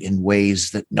flawed in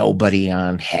ways that nobody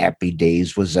on Happy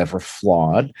Days was ever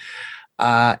flawed.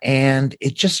 And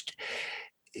it just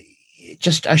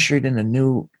ushered in a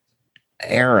new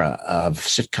era of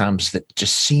sitcoms that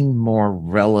just seemed more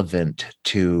relevant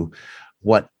to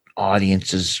what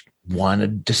audiences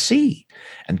wanted to see.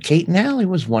 And Kate and Allie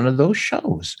was one of those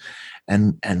shows.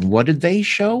 And what did they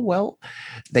show? Well,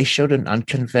 they showed an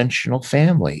unconventional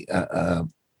family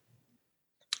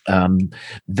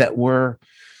that were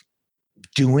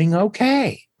doing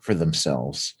okay for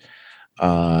themselves.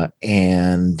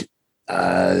 And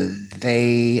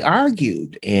they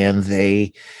argued and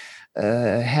they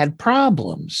had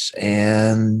problems,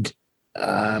 and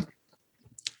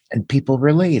people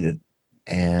related.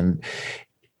 And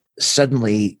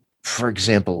suddenly, for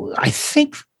example, I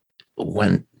think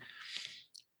when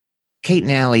Kate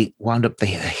and Allie wound up,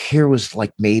 here was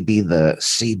like maybe the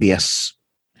CBS,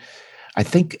 I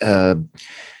think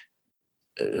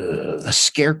The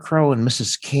Scarecrow and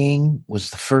Mrs. King was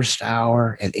the first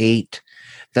hour at 8.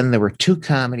 Then there were 2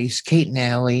 comedies, Kate and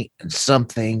Allie and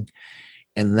Something.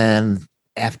 And then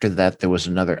after that, there was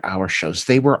another hour shows.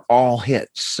 They were all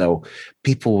hits. So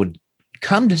people would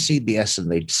come to CBS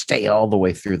and they'd stay all the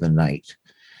way through the night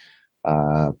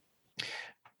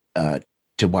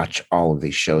to watch all of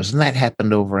these shows. And that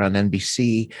happened over on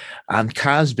NBC on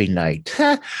Cosby Night,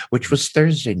 which was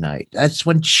Thursday night. That's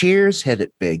when Cheers hit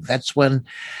it big. That's when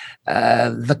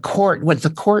the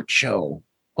Court show.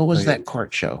 What was that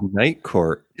court show? Night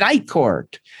Court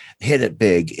hit it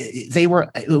big.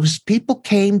 People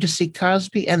came to see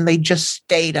Cosby and they just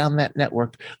stayed on that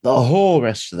network the whole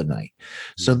rest of the night.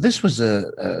 So this was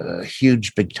a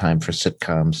huge, big time for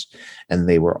sitcoms, and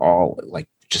they were all like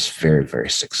just very, very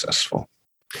successful.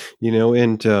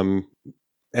 And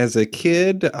as a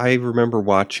kid, I remember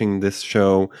watching this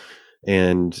show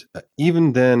And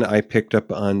even then, I picked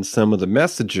up on some of the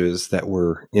messages that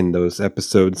were in those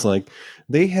episodes. Like,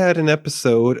 they had an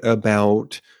episode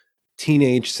about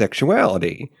teenage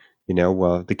sexuality.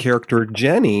 The character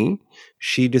Jenny,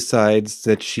 she decides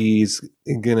that she's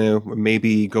gonna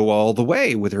maybe go all the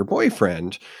way with her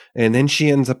boyfriend, and then she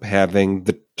ends up having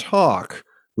the talk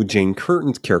with Jane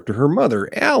Curtin's character, her mother,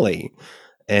 Allie.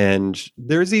 And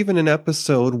there's even an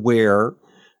episode where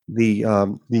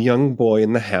the young boy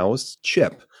in the house,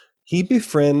 Chip, he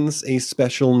befriends a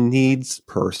special needs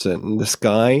person. This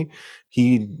guy,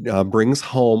 he brings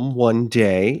home one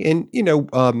day, and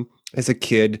as a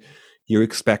kid, you're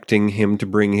expecting him to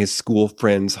bring his school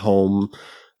friends home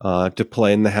to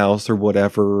play in the house or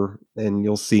whatever, and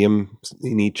you'll see him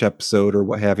in each episode or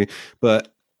what have you.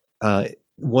 But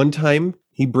one time,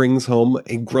 he brings home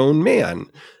a grown man,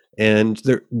 and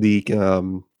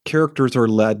the characters are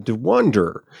led to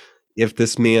wonder if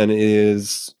this man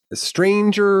is a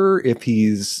stranger, if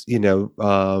he's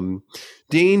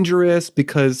dangerous,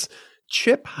 because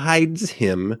Chip hides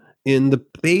him in the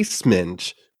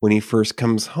basement when he first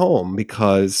comes home,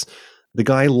 because the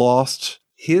guy lost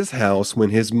his house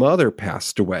when his mother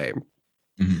passed away.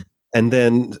 Mm-hmm. And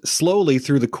then slowly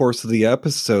through the course of the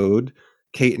episode,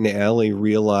 Kate and Allie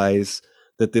realize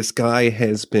that this guy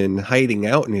has been hiding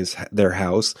out in their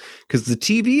house because the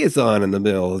TV is on in the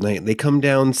middle of the night. They come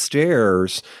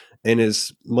downstairs, and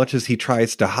as much as he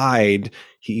tries to hide,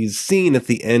 he's seen at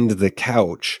the end of the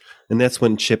couch. And that's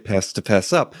when Chip has to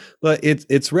fess up. But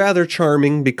it's rather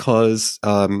charming because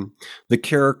the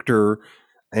character,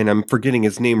 and I'm forgetting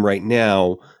his name right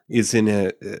now, is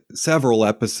in several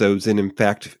episodes. And in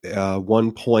fact,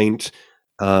 one point,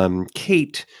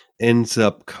 Kate ends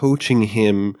up coaching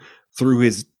him through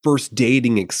his first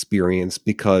dating experience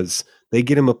because they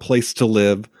get him a place to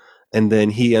live. And then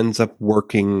he ends up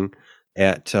working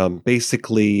at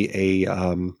basically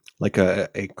like a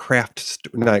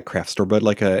not a craft store, but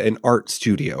like an art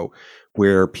studio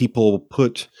where people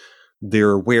put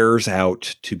their wares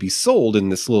out to be sold in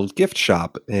this little gift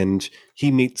shop. And he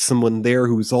meets someone there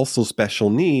who's also special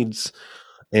needs.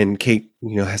 And Kate,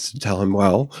 has to tell him,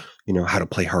 how to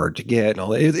play hard to get and all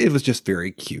that. It was just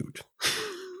very cute.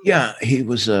 Yeah, he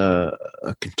was a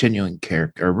continuing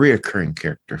character, a reoccurring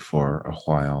character for a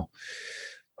while.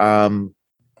 I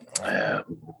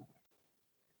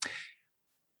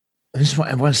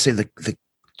want to say the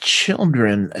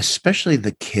children, especially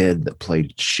the kid that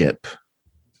played Chip,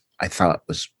 I thought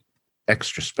was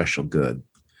extra special good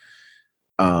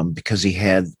because he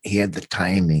had the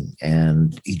timing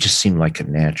and he just seemed like a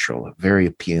natural, very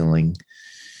appealing.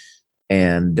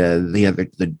 And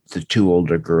the two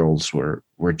older girls were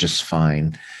just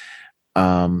fine.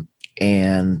 And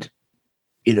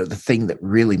the thing that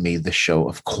really made the show,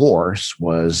 of course,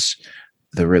 was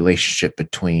the relationship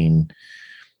between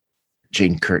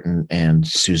Jane Curtin and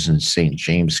Susan St.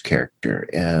 James' character,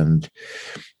 and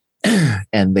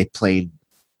they played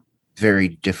very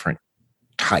different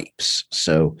types.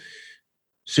 So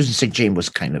Susan St. James was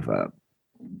kind of a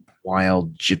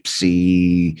wild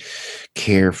gypsy,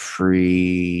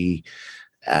 carefree,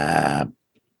 kind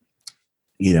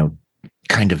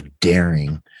of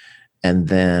daring. And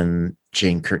then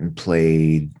Jane Curtin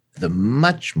played the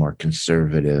much more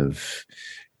conservative,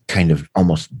 kind of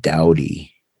almost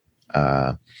dowdy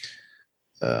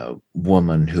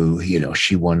woman who,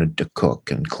 she wanted to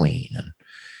cook and clean.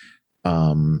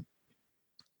 And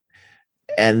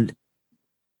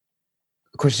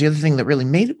of course, the other thing that really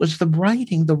made it was the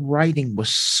writing. The writing was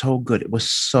so good. It was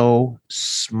so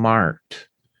smart,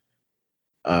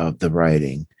 the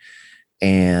writing.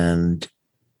 And,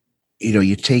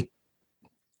 you take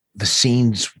the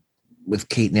scenes with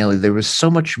Kate and Allie, there was so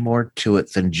much more to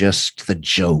it than just the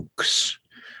jokes.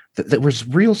 There was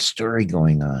real story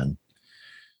going on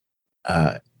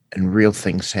and real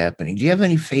things happening. Do you have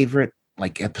any favorite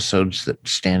episodes that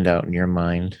stand out in your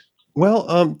mind?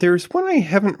 Well, there's one I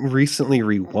haven't recently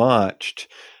rewatched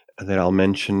that I'll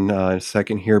mention in a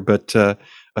second here, but a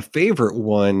favorite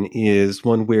one is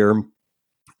one where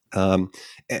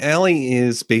Allie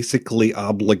is basically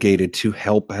obligated to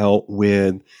help out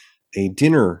with a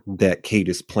dinner that Kate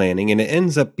is planning, and it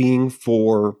ends up being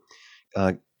for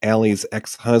Allie's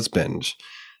ex-husband.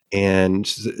 And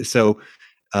so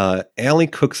Allie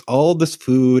cooks all this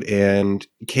food, and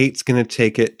Kate's going to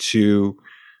take it to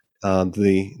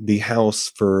the house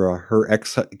for her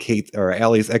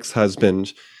Allie's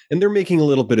ex-husband, and they're making a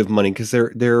little bit of money because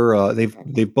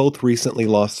they've both recently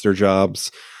lost their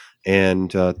jobs,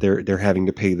 and they're having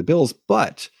to pay the bills.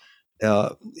 But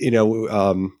through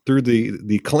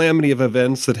the calamity of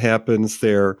events that happens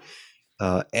there,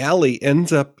 Allie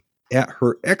ends up at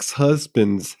her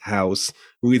ex-husband's house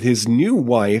with his new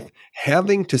wife,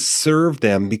 having to serve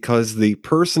them because the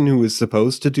person who was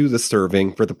supposed to do the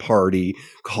serving for the party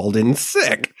called in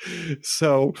sick.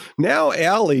 So now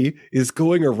Allie is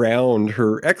going around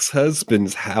her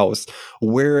ex-husband's house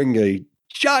wearing a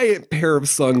giant pair of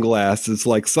sunglasses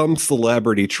like some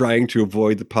celebrity trying to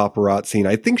avoid the paparazzi. And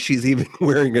I think she's even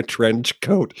wearing a trench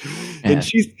coat. And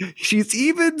she's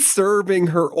even serving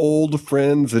her old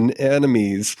friends and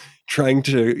enemies, trying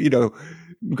to,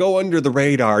 go under the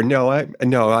radar. No, I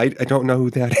don't know who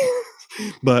that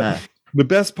is. But the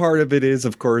best part of it is,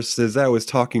 of course, as I was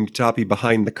talking to Toppy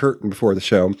behind the curtain before the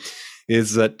show,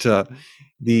 is that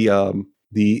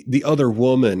the other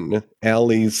woman,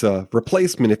 Allie's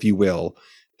replacement, if you will,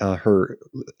 her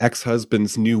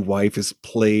ex-husband's new wife, is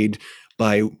played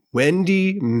by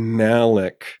Wendy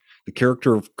Malick, the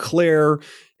character of Claire.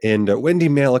 And Wendy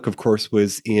Malick, of course,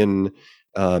 was in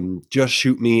Just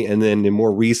Shoot Me, and then in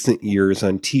more recent years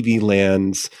on TV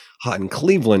Land's Hot in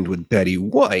Cleveland with Betty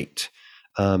White.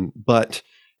 But,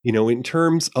 in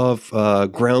terms of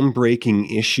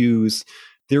groundbreaking issues,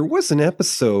 there was an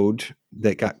episode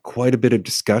that got quite a bit of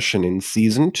discussion in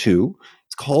season 2.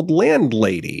 It's called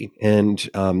Landlady. And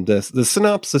the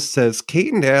synopsis says,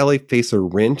 Kate and Allie face a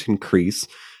rent increase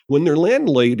when their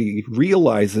landlady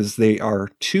realizes they are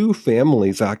two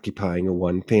families occupying a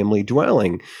one-family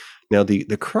dwelling. Now, the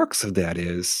crux of that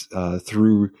is,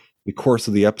 through the course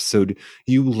of the episode,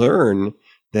 you learn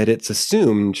that it's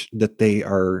assumed that they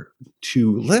are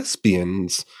two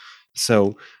lesbians.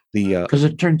 So because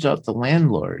it turns out the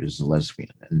landlord is a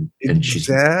lesbian, and she's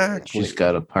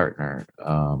got a partner,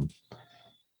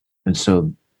 and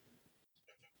so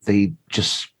they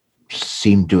just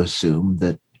seem to assume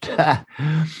that. I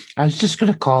was just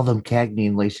going to call them Cagney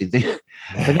and Lacey. They're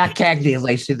not Cagney and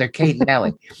Lacey. They're Kate and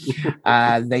Allie.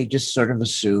 They just sort of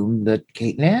assume that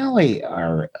Kate and Allie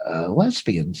are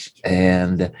lesbians,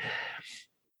 and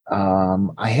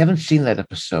I haven't seen that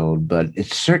episode, but it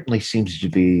certainly seems to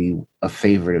be a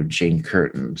favorite of Jane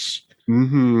Curtin's.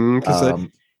 Mm-hmm.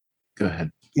 Go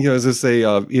ahead. As I say,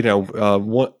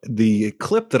 what the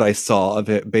clip that I saw of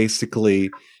it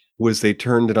basically was they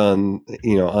turned it on,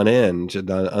 on end,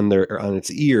 on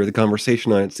its ear, the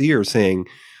conversation on its ear, saying,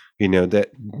 that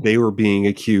they were being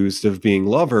accused of being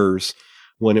lovers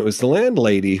when it was the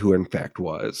landlady who, in fact,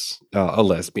 was a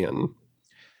lesbian.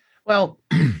 Well,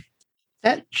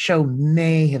 that show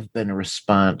may have been a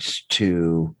response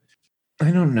to,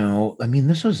 I don't know. I mean,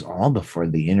 this was all before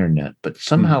the internet, but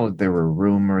somehow there were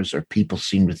rumors, or people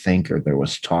seemed to think, or there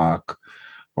was talk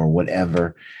or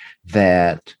whatever,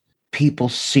 that people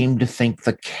seemed to think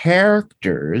the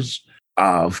characters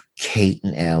of Kate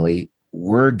and Allie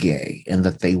were gay and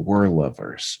that they were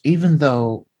lovers, even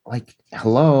though, like,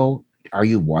 hello, are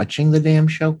you watching the damn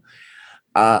show?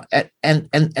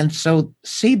 And so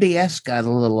CBS got a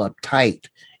little uptight,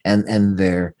 and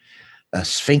their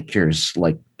sphincters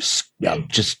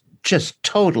just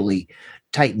totally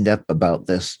tightened up about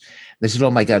this. They said,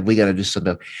 "Oh my God, we got to do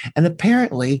something." And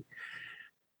apparently,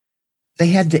 they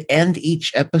had to end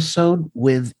each episode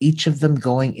with each of them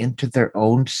going into their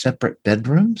own separate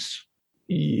bedrooms.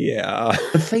 Yeah.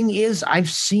 The thing is, I've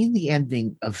seen the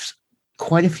ending of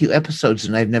quite a few episodes,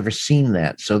 and I've never seen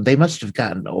that. So they must have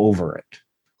gotten over it.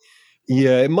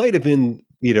 Yeah, it might have been,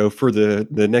 for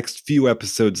the next few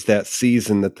episodes that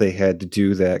season that they had to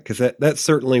do that, because that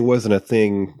certainly wasn't a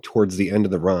thing towards the end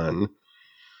of the run.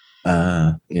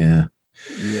 Yeah.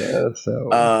 Yeah, so.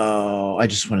 Oh, I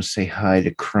just want to say hi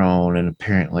to Crone, and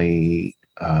apparently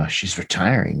she's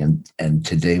retiring, and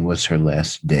today was her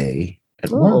last day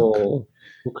at work. Well,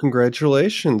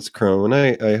 congratulations, Crone.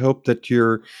 I hope that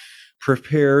you're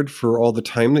prepared for all the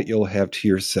time that you'll have to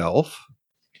yourself.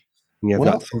 And you've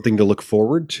got something to look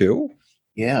forward to.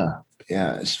 Yeah.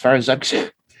 As far as I'm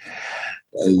concerned,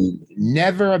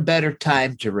 never a better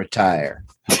time to retire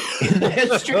in the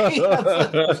history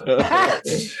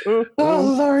of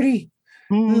oh, Lordy.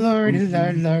 Lord.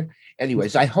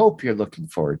 Anyways, I hope you're looking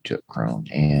forward to it, Crone,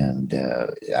 and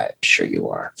I'm sure you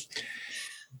are.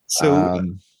 So,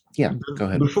 yeah, go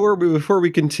ahead. Before we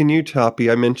continue,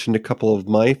 Toppy, I mentioned a couple of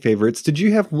my favorites. Did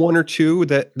you have one or two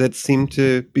that seemed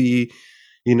to be,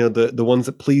 the ones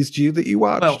that pleased you that you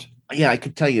watched? Well, yeah, I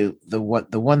could tell you the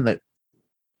one that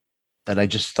I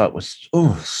just thought was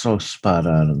so spot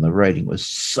on, and the writing was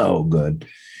so good,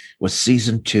 was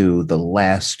season 2, the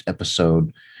last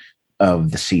episode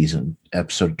of the season,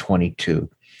 episode 22.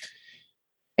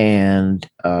 And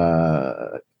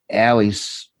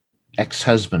Allie's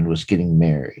ex-husband was getting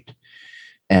married,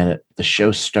 and the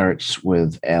show starts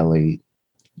with Allie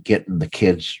getting the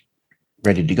kids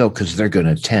ready to go because they're going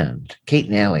to attend. Kate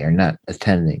and Allie are not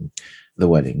attending the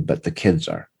wedding, but the kids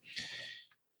are.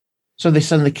 So they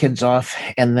send the kids off,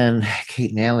 and then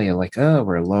Kate and Allie are like, "Oh,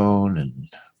 we're alone," and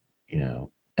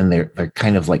and they're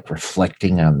kind of like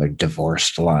reflecting on their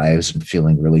divorced lives and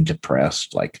feeling really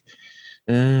depressed, like,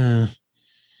 we're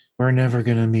never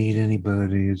gonna meet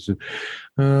anybody. It's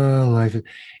life.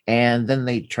 And then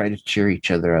they try to cheer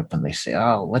each other up, and they say,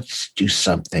 "Oh, let's do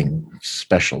something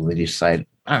special." They decide,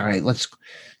 "All right, let's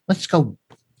go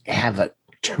have a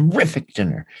terrific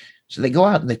dinner." So they go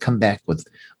out and they come back with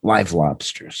live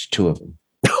lobsters, 2 of them.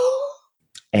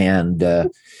 And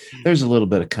there's a little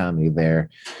bit of comedy there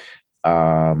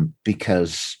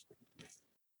because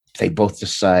they both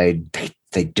decide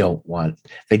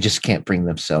they just can't bring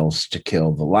themselves to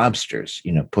kill the lobsters,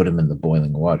 put them in the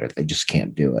boiling water. They just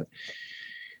can't do it.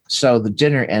 So the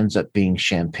dinner ends up being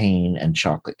champagne and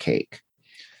chocolate cake.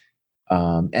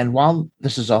 And while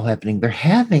this is all happening, they're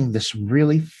having this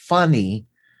really funny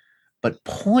but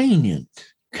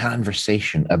poignant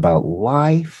conversation about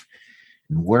life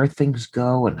and where things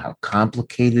go and how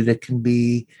complicated it can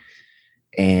be.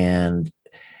 And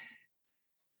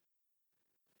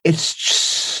it's just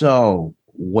so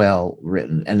well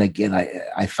written. And again,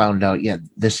 I found out,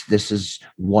 this is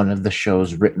one of the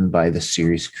shows written by the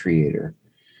series creator,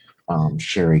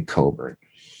 Sherry Coburn.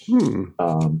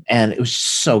 And it was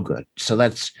so good. So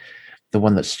that's the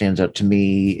one that stands out to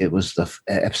me. It was the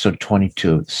episode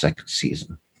 22 of the 2nd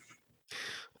season.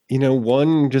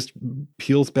 One just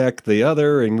peels back the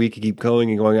other, and we could keep going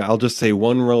and going. I'll just say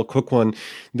one real quick one.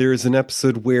 There's an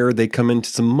episode where they come into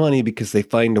some money because they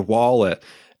find a wallet,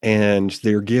 and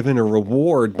they're given a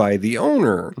reward by the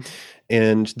owner.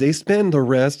 And they spend the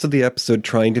rest of the episode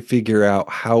trying to figure out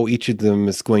how each of them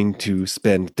is going to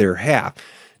spend their half.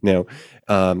 Now,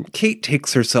 Kate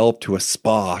takes herself to a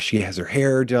spa. She has her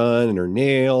hair done and her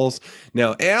nails.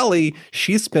 Now, Allie,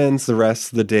 she spends the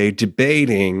rest of the day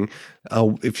debating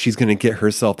if she's going to get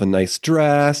herself a nice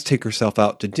dress, take herself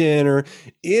out to dinner.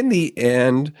 In the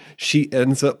end, she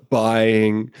ends up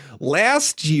buying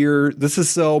last year's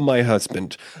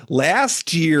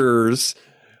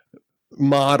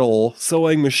model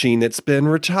sewing machine that's been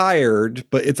retired,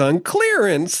 but it's on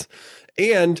clearance.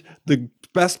 And the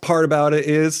best part about it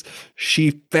is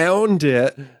she found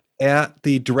it at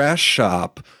the dress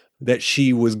shop that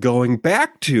she was going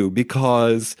back to,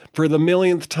 because for the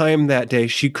millionth time that day,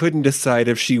 she couldn't decide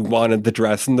if she wanted the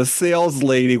dress, and the sales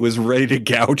lady was ready to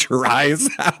gouge her eyes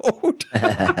out.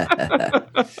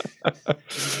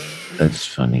 That's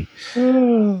funny.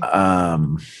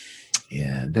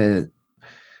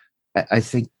 I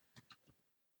think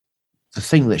the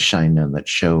thing that shined on that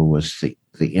show was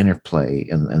the interplay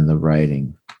and the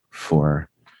writing for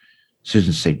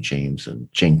Susan St. James and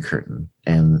Jane Curtin,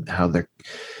 and how they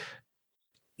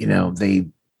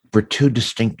were 2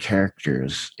 distinct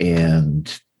characters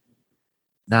and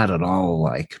not at all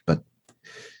alike, but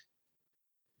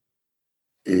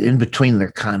in between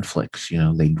their conflicts,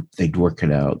 they'd work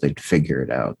it out, they'd figure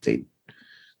it out,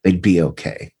 they'd be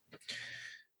okay.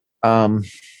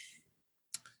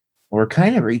 We're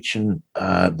kind of reaching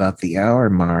about the hour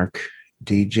mark,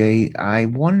 DJ. I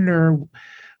wonder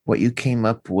what you came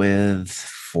up with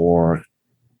for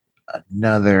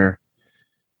another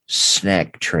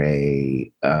snack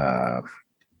tray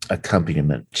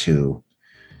accompaniment to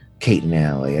Kate and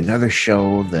Allie. Another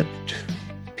show that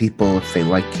people, if they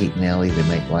like Kate and Allie, they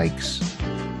might like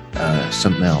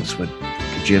something else. Could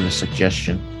you have a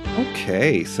suggestion?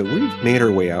 Okay, so we've made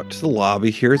our way out to the lobby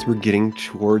here as we're getting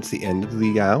towards the end of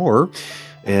the hour.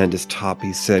 And as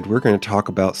Toppy said, we're going to talk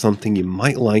about something you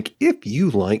might like if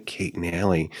you like Kate and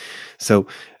Allie. So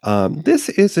this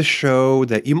is a show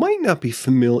that you might not be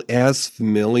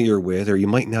familiar with, or you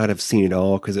might not have seen at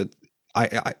all, because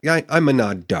I'm a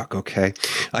nod duck, okay?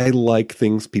 I like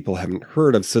things people haven't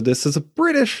heard of. So this is a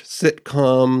British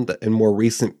sitcom that in more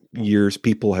recent years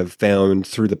people have found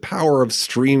through the power of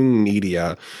streaming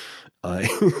media.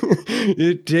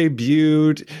 It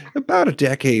debuted about a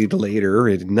decade later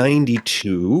in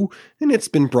 92, and it's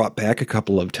been brought back a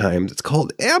couple of times. It's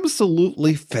called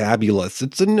Absolutely Fabulous.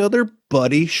 It's another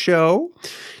buddy show.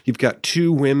 You've got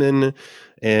 2 women,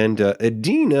 and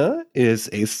Adina is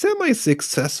a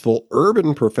semi-successful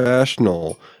urban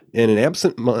professional and an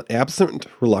absent,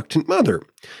 reluctant mother.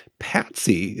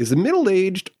 Patsy is a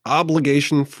middle-aged,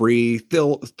 obligation-free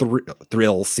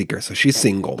thrill seeker, so she's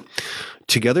single.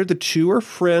 Together, the 2 are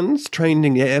friends trying to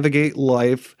navigate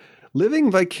life,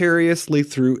 living vicariously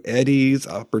through Eddie's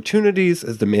opportunities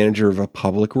as the manager of a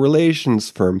public relations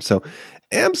firm. So,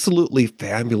 Absolutely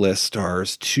Fabulous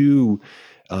stars 2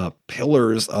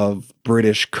 pillars of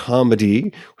British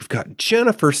comedy. We've got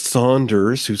Jennifer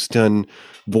Saunders, who's done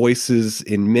voices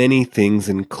in many things,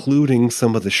 including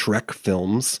some of the Shrek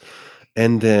films.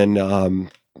 And then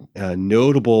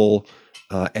notable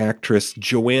actress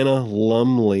Joanna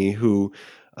Lumley, who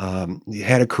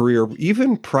had a career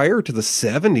even prior to the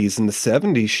 70s. In the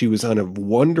 70s, she was on a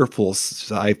wonderful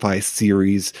sci-fi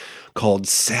series called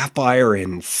Sapphire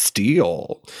and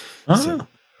Steel. So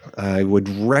I would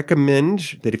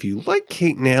recommend that if you like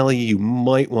Kate and Allie, you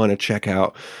might want to check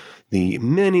out the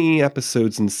many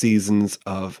episodes and seasons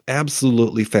of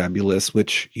Absolutely Fabulous,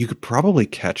 which you could probably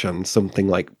catch on something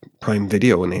like Prime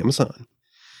Video and Amazon.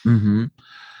 Mm-hmm.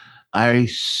 I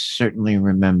certainly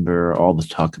remember all the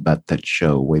talk about that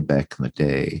show way back in the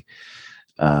day.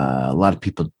 A lot of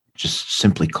people just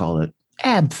simply call it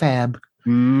Ab Fab.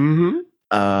 Mm-hmm.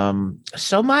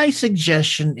 So my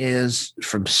suggestion is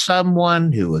from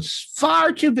someone who was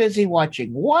far too busy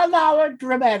watching 1 hour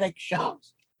dramatic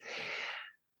shows.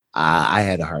 I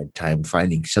had a hard time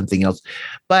finding something else,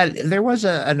 but there was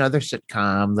another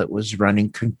sitcom that was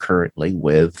running concurrently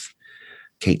with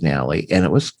Kate and Allie, and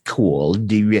it was cool.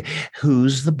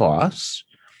 Who's the Boss?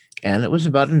 And it was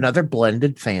about another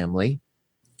blended family.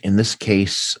 In this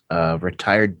case, a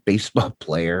retired baseball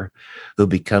player who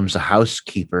becomes a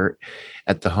housekeeper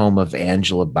at the home of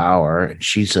Angela Bauer. And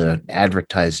she's an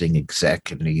advertising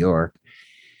exec in New York.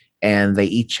 And they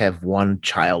each have one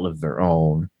child of their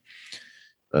own,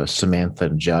 Samantha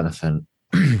and Jonathan.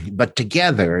 But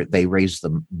together, they raise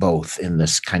them both in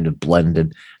this kind of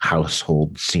blended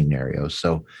household scenario.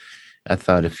 So I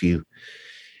thought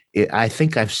I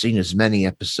think I've seen as many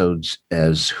episodes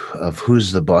of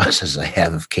Who's the Boss as I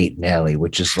have of Kate and Allie,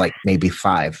 which is like maybe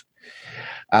 5.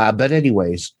 But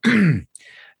anyways,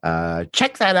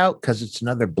 check that out because it's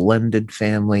another blended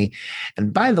family.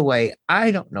 And by the way,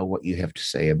 I don't know what you have to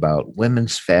say about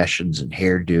women's fashions and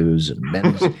hairdos and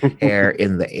men's hair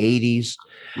in the 80s,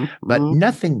 but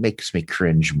nothing makes me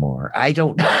cringe more. I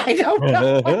don't know.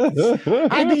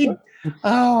 I mean,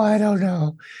 I don't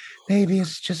know. Maybe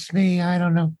it's just me. I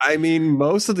don't know. I mean,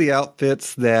 most of the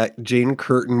outfits that Jane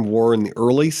Curtin wore in the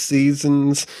early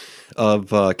seasons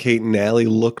of Kate and Allie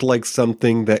looked like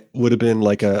something that would have been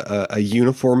like a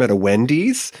uniform at a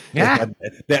Wendy's. Yeah,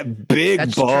 that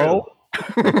big bow.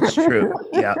 That's true.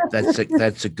 Yeah,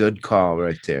 that's a good call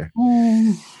right there.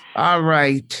 All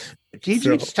right,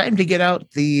 DJ, it's time to get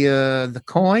out the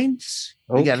coins.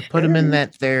 We got to put them in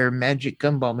their magic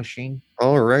gumball machine.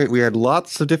 All right. We had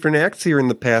lots of different acts here in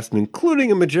the past,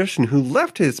 including a magician who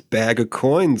left his bag of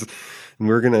coins. And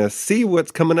we're going to see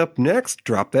what's coming up next.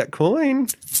 Drop that coin.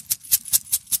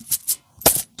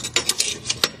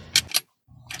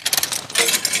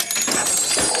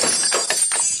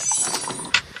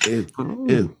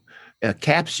 Ooh.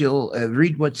 Capsule.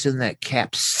 Read what's in that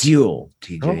capsule,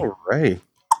 TJ. All right.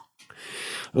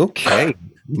 Okay.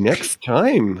 Next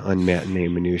time on Matinee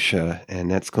Minutia,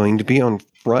 and that's going to be on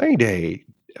Friday,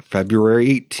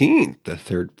 February 18th, the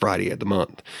third Friday of the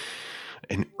month.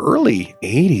 An early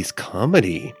 80s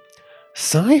comedy,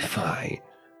 sci-fi,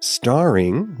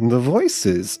 starring the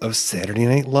voices of Saturday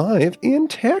Night Live and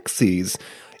Taxis,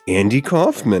 Andy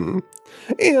Kaufman,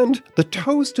 and the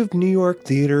toast of New York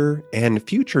theater and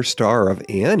future star of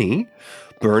Annie,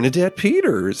 Bernadette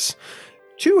Peters.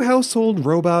 2 household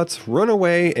robots run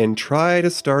away and try to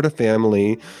start a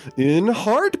family in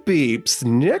Heartbeeps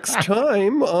next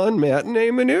time on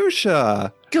Matinee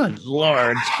Minutia. Good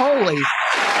Lord. Holy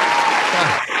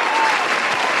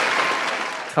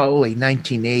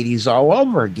 1980s all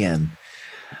over again.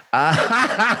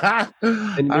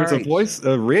 And there's a voice,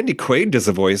 Randy Quaid does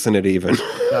a voice in it even.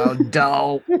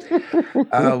 No.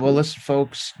 Well, listen,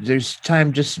 folks, there's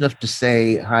time just enough to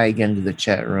say hi again to the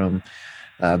chat room.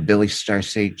 Billy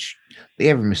Starsage, the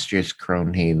ever mysterious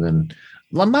Cronehaven,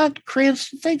 Lamont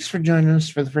Cranston, thanks for joining us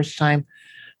for the first time.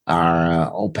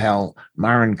 Our old pal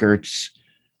Maren Gertz,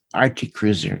 Archie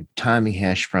Cruiser, Tommy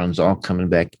Hashbrowns, all coming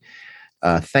back.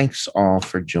 Thanks all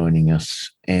for joining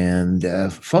us. And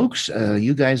folks,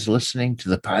 you guys listening to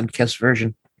the podcast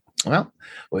version, well,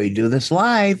 we do this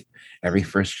live every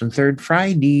first and third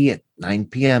Friday at 9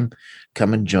 p.m.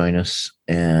 Come and join us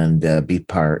and be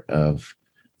part of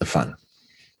the fun.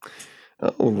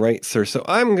 All right, sir. So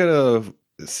I'm going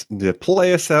to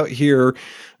play us out here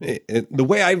the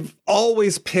way I've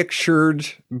always pictured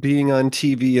being on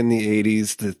TV in the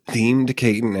 80s, the theme to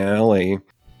Kate and Allie.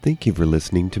 Thank you for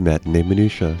listening to Matinee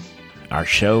Minutia. Our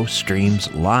show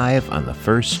streams live on the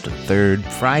first and third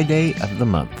Friday of the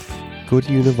month. Go to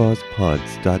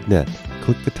univazpods.net,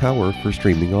 click the tower for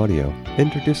streaming audio,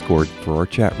 enter Discord for our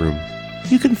chat room.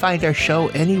 You can find our show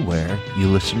anywhere you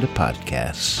listen to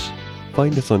podcasts.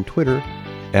 find us on Twitter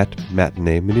at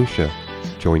Matinee Minutia.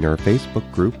 Join our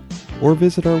Facebook group or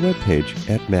visit our webpage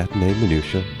at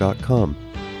matineeminutia.com.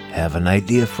 Have an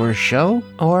idea for a show?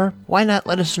 Or why not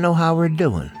let us know how we're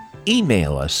doing?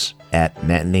 Email us at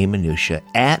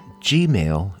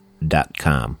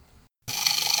matineeminutia@gmail.com.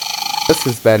 This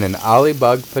has been an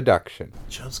Ollybug production.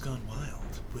 Chubb's Gone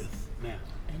Wild with Matt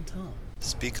and Tom.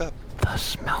 Speak up. The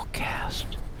Smellcast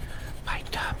by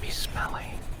Tommy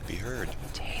Smelly. Be heard.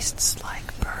 Tastes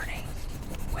like burning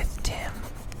with Tim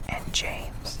and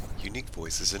James. Unique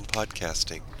voices in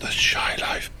podcasting. The Shy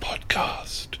Life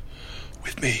Podcast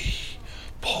with me,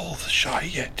 Paul the Shy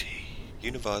Yeti.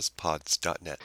 UnivazPods.net.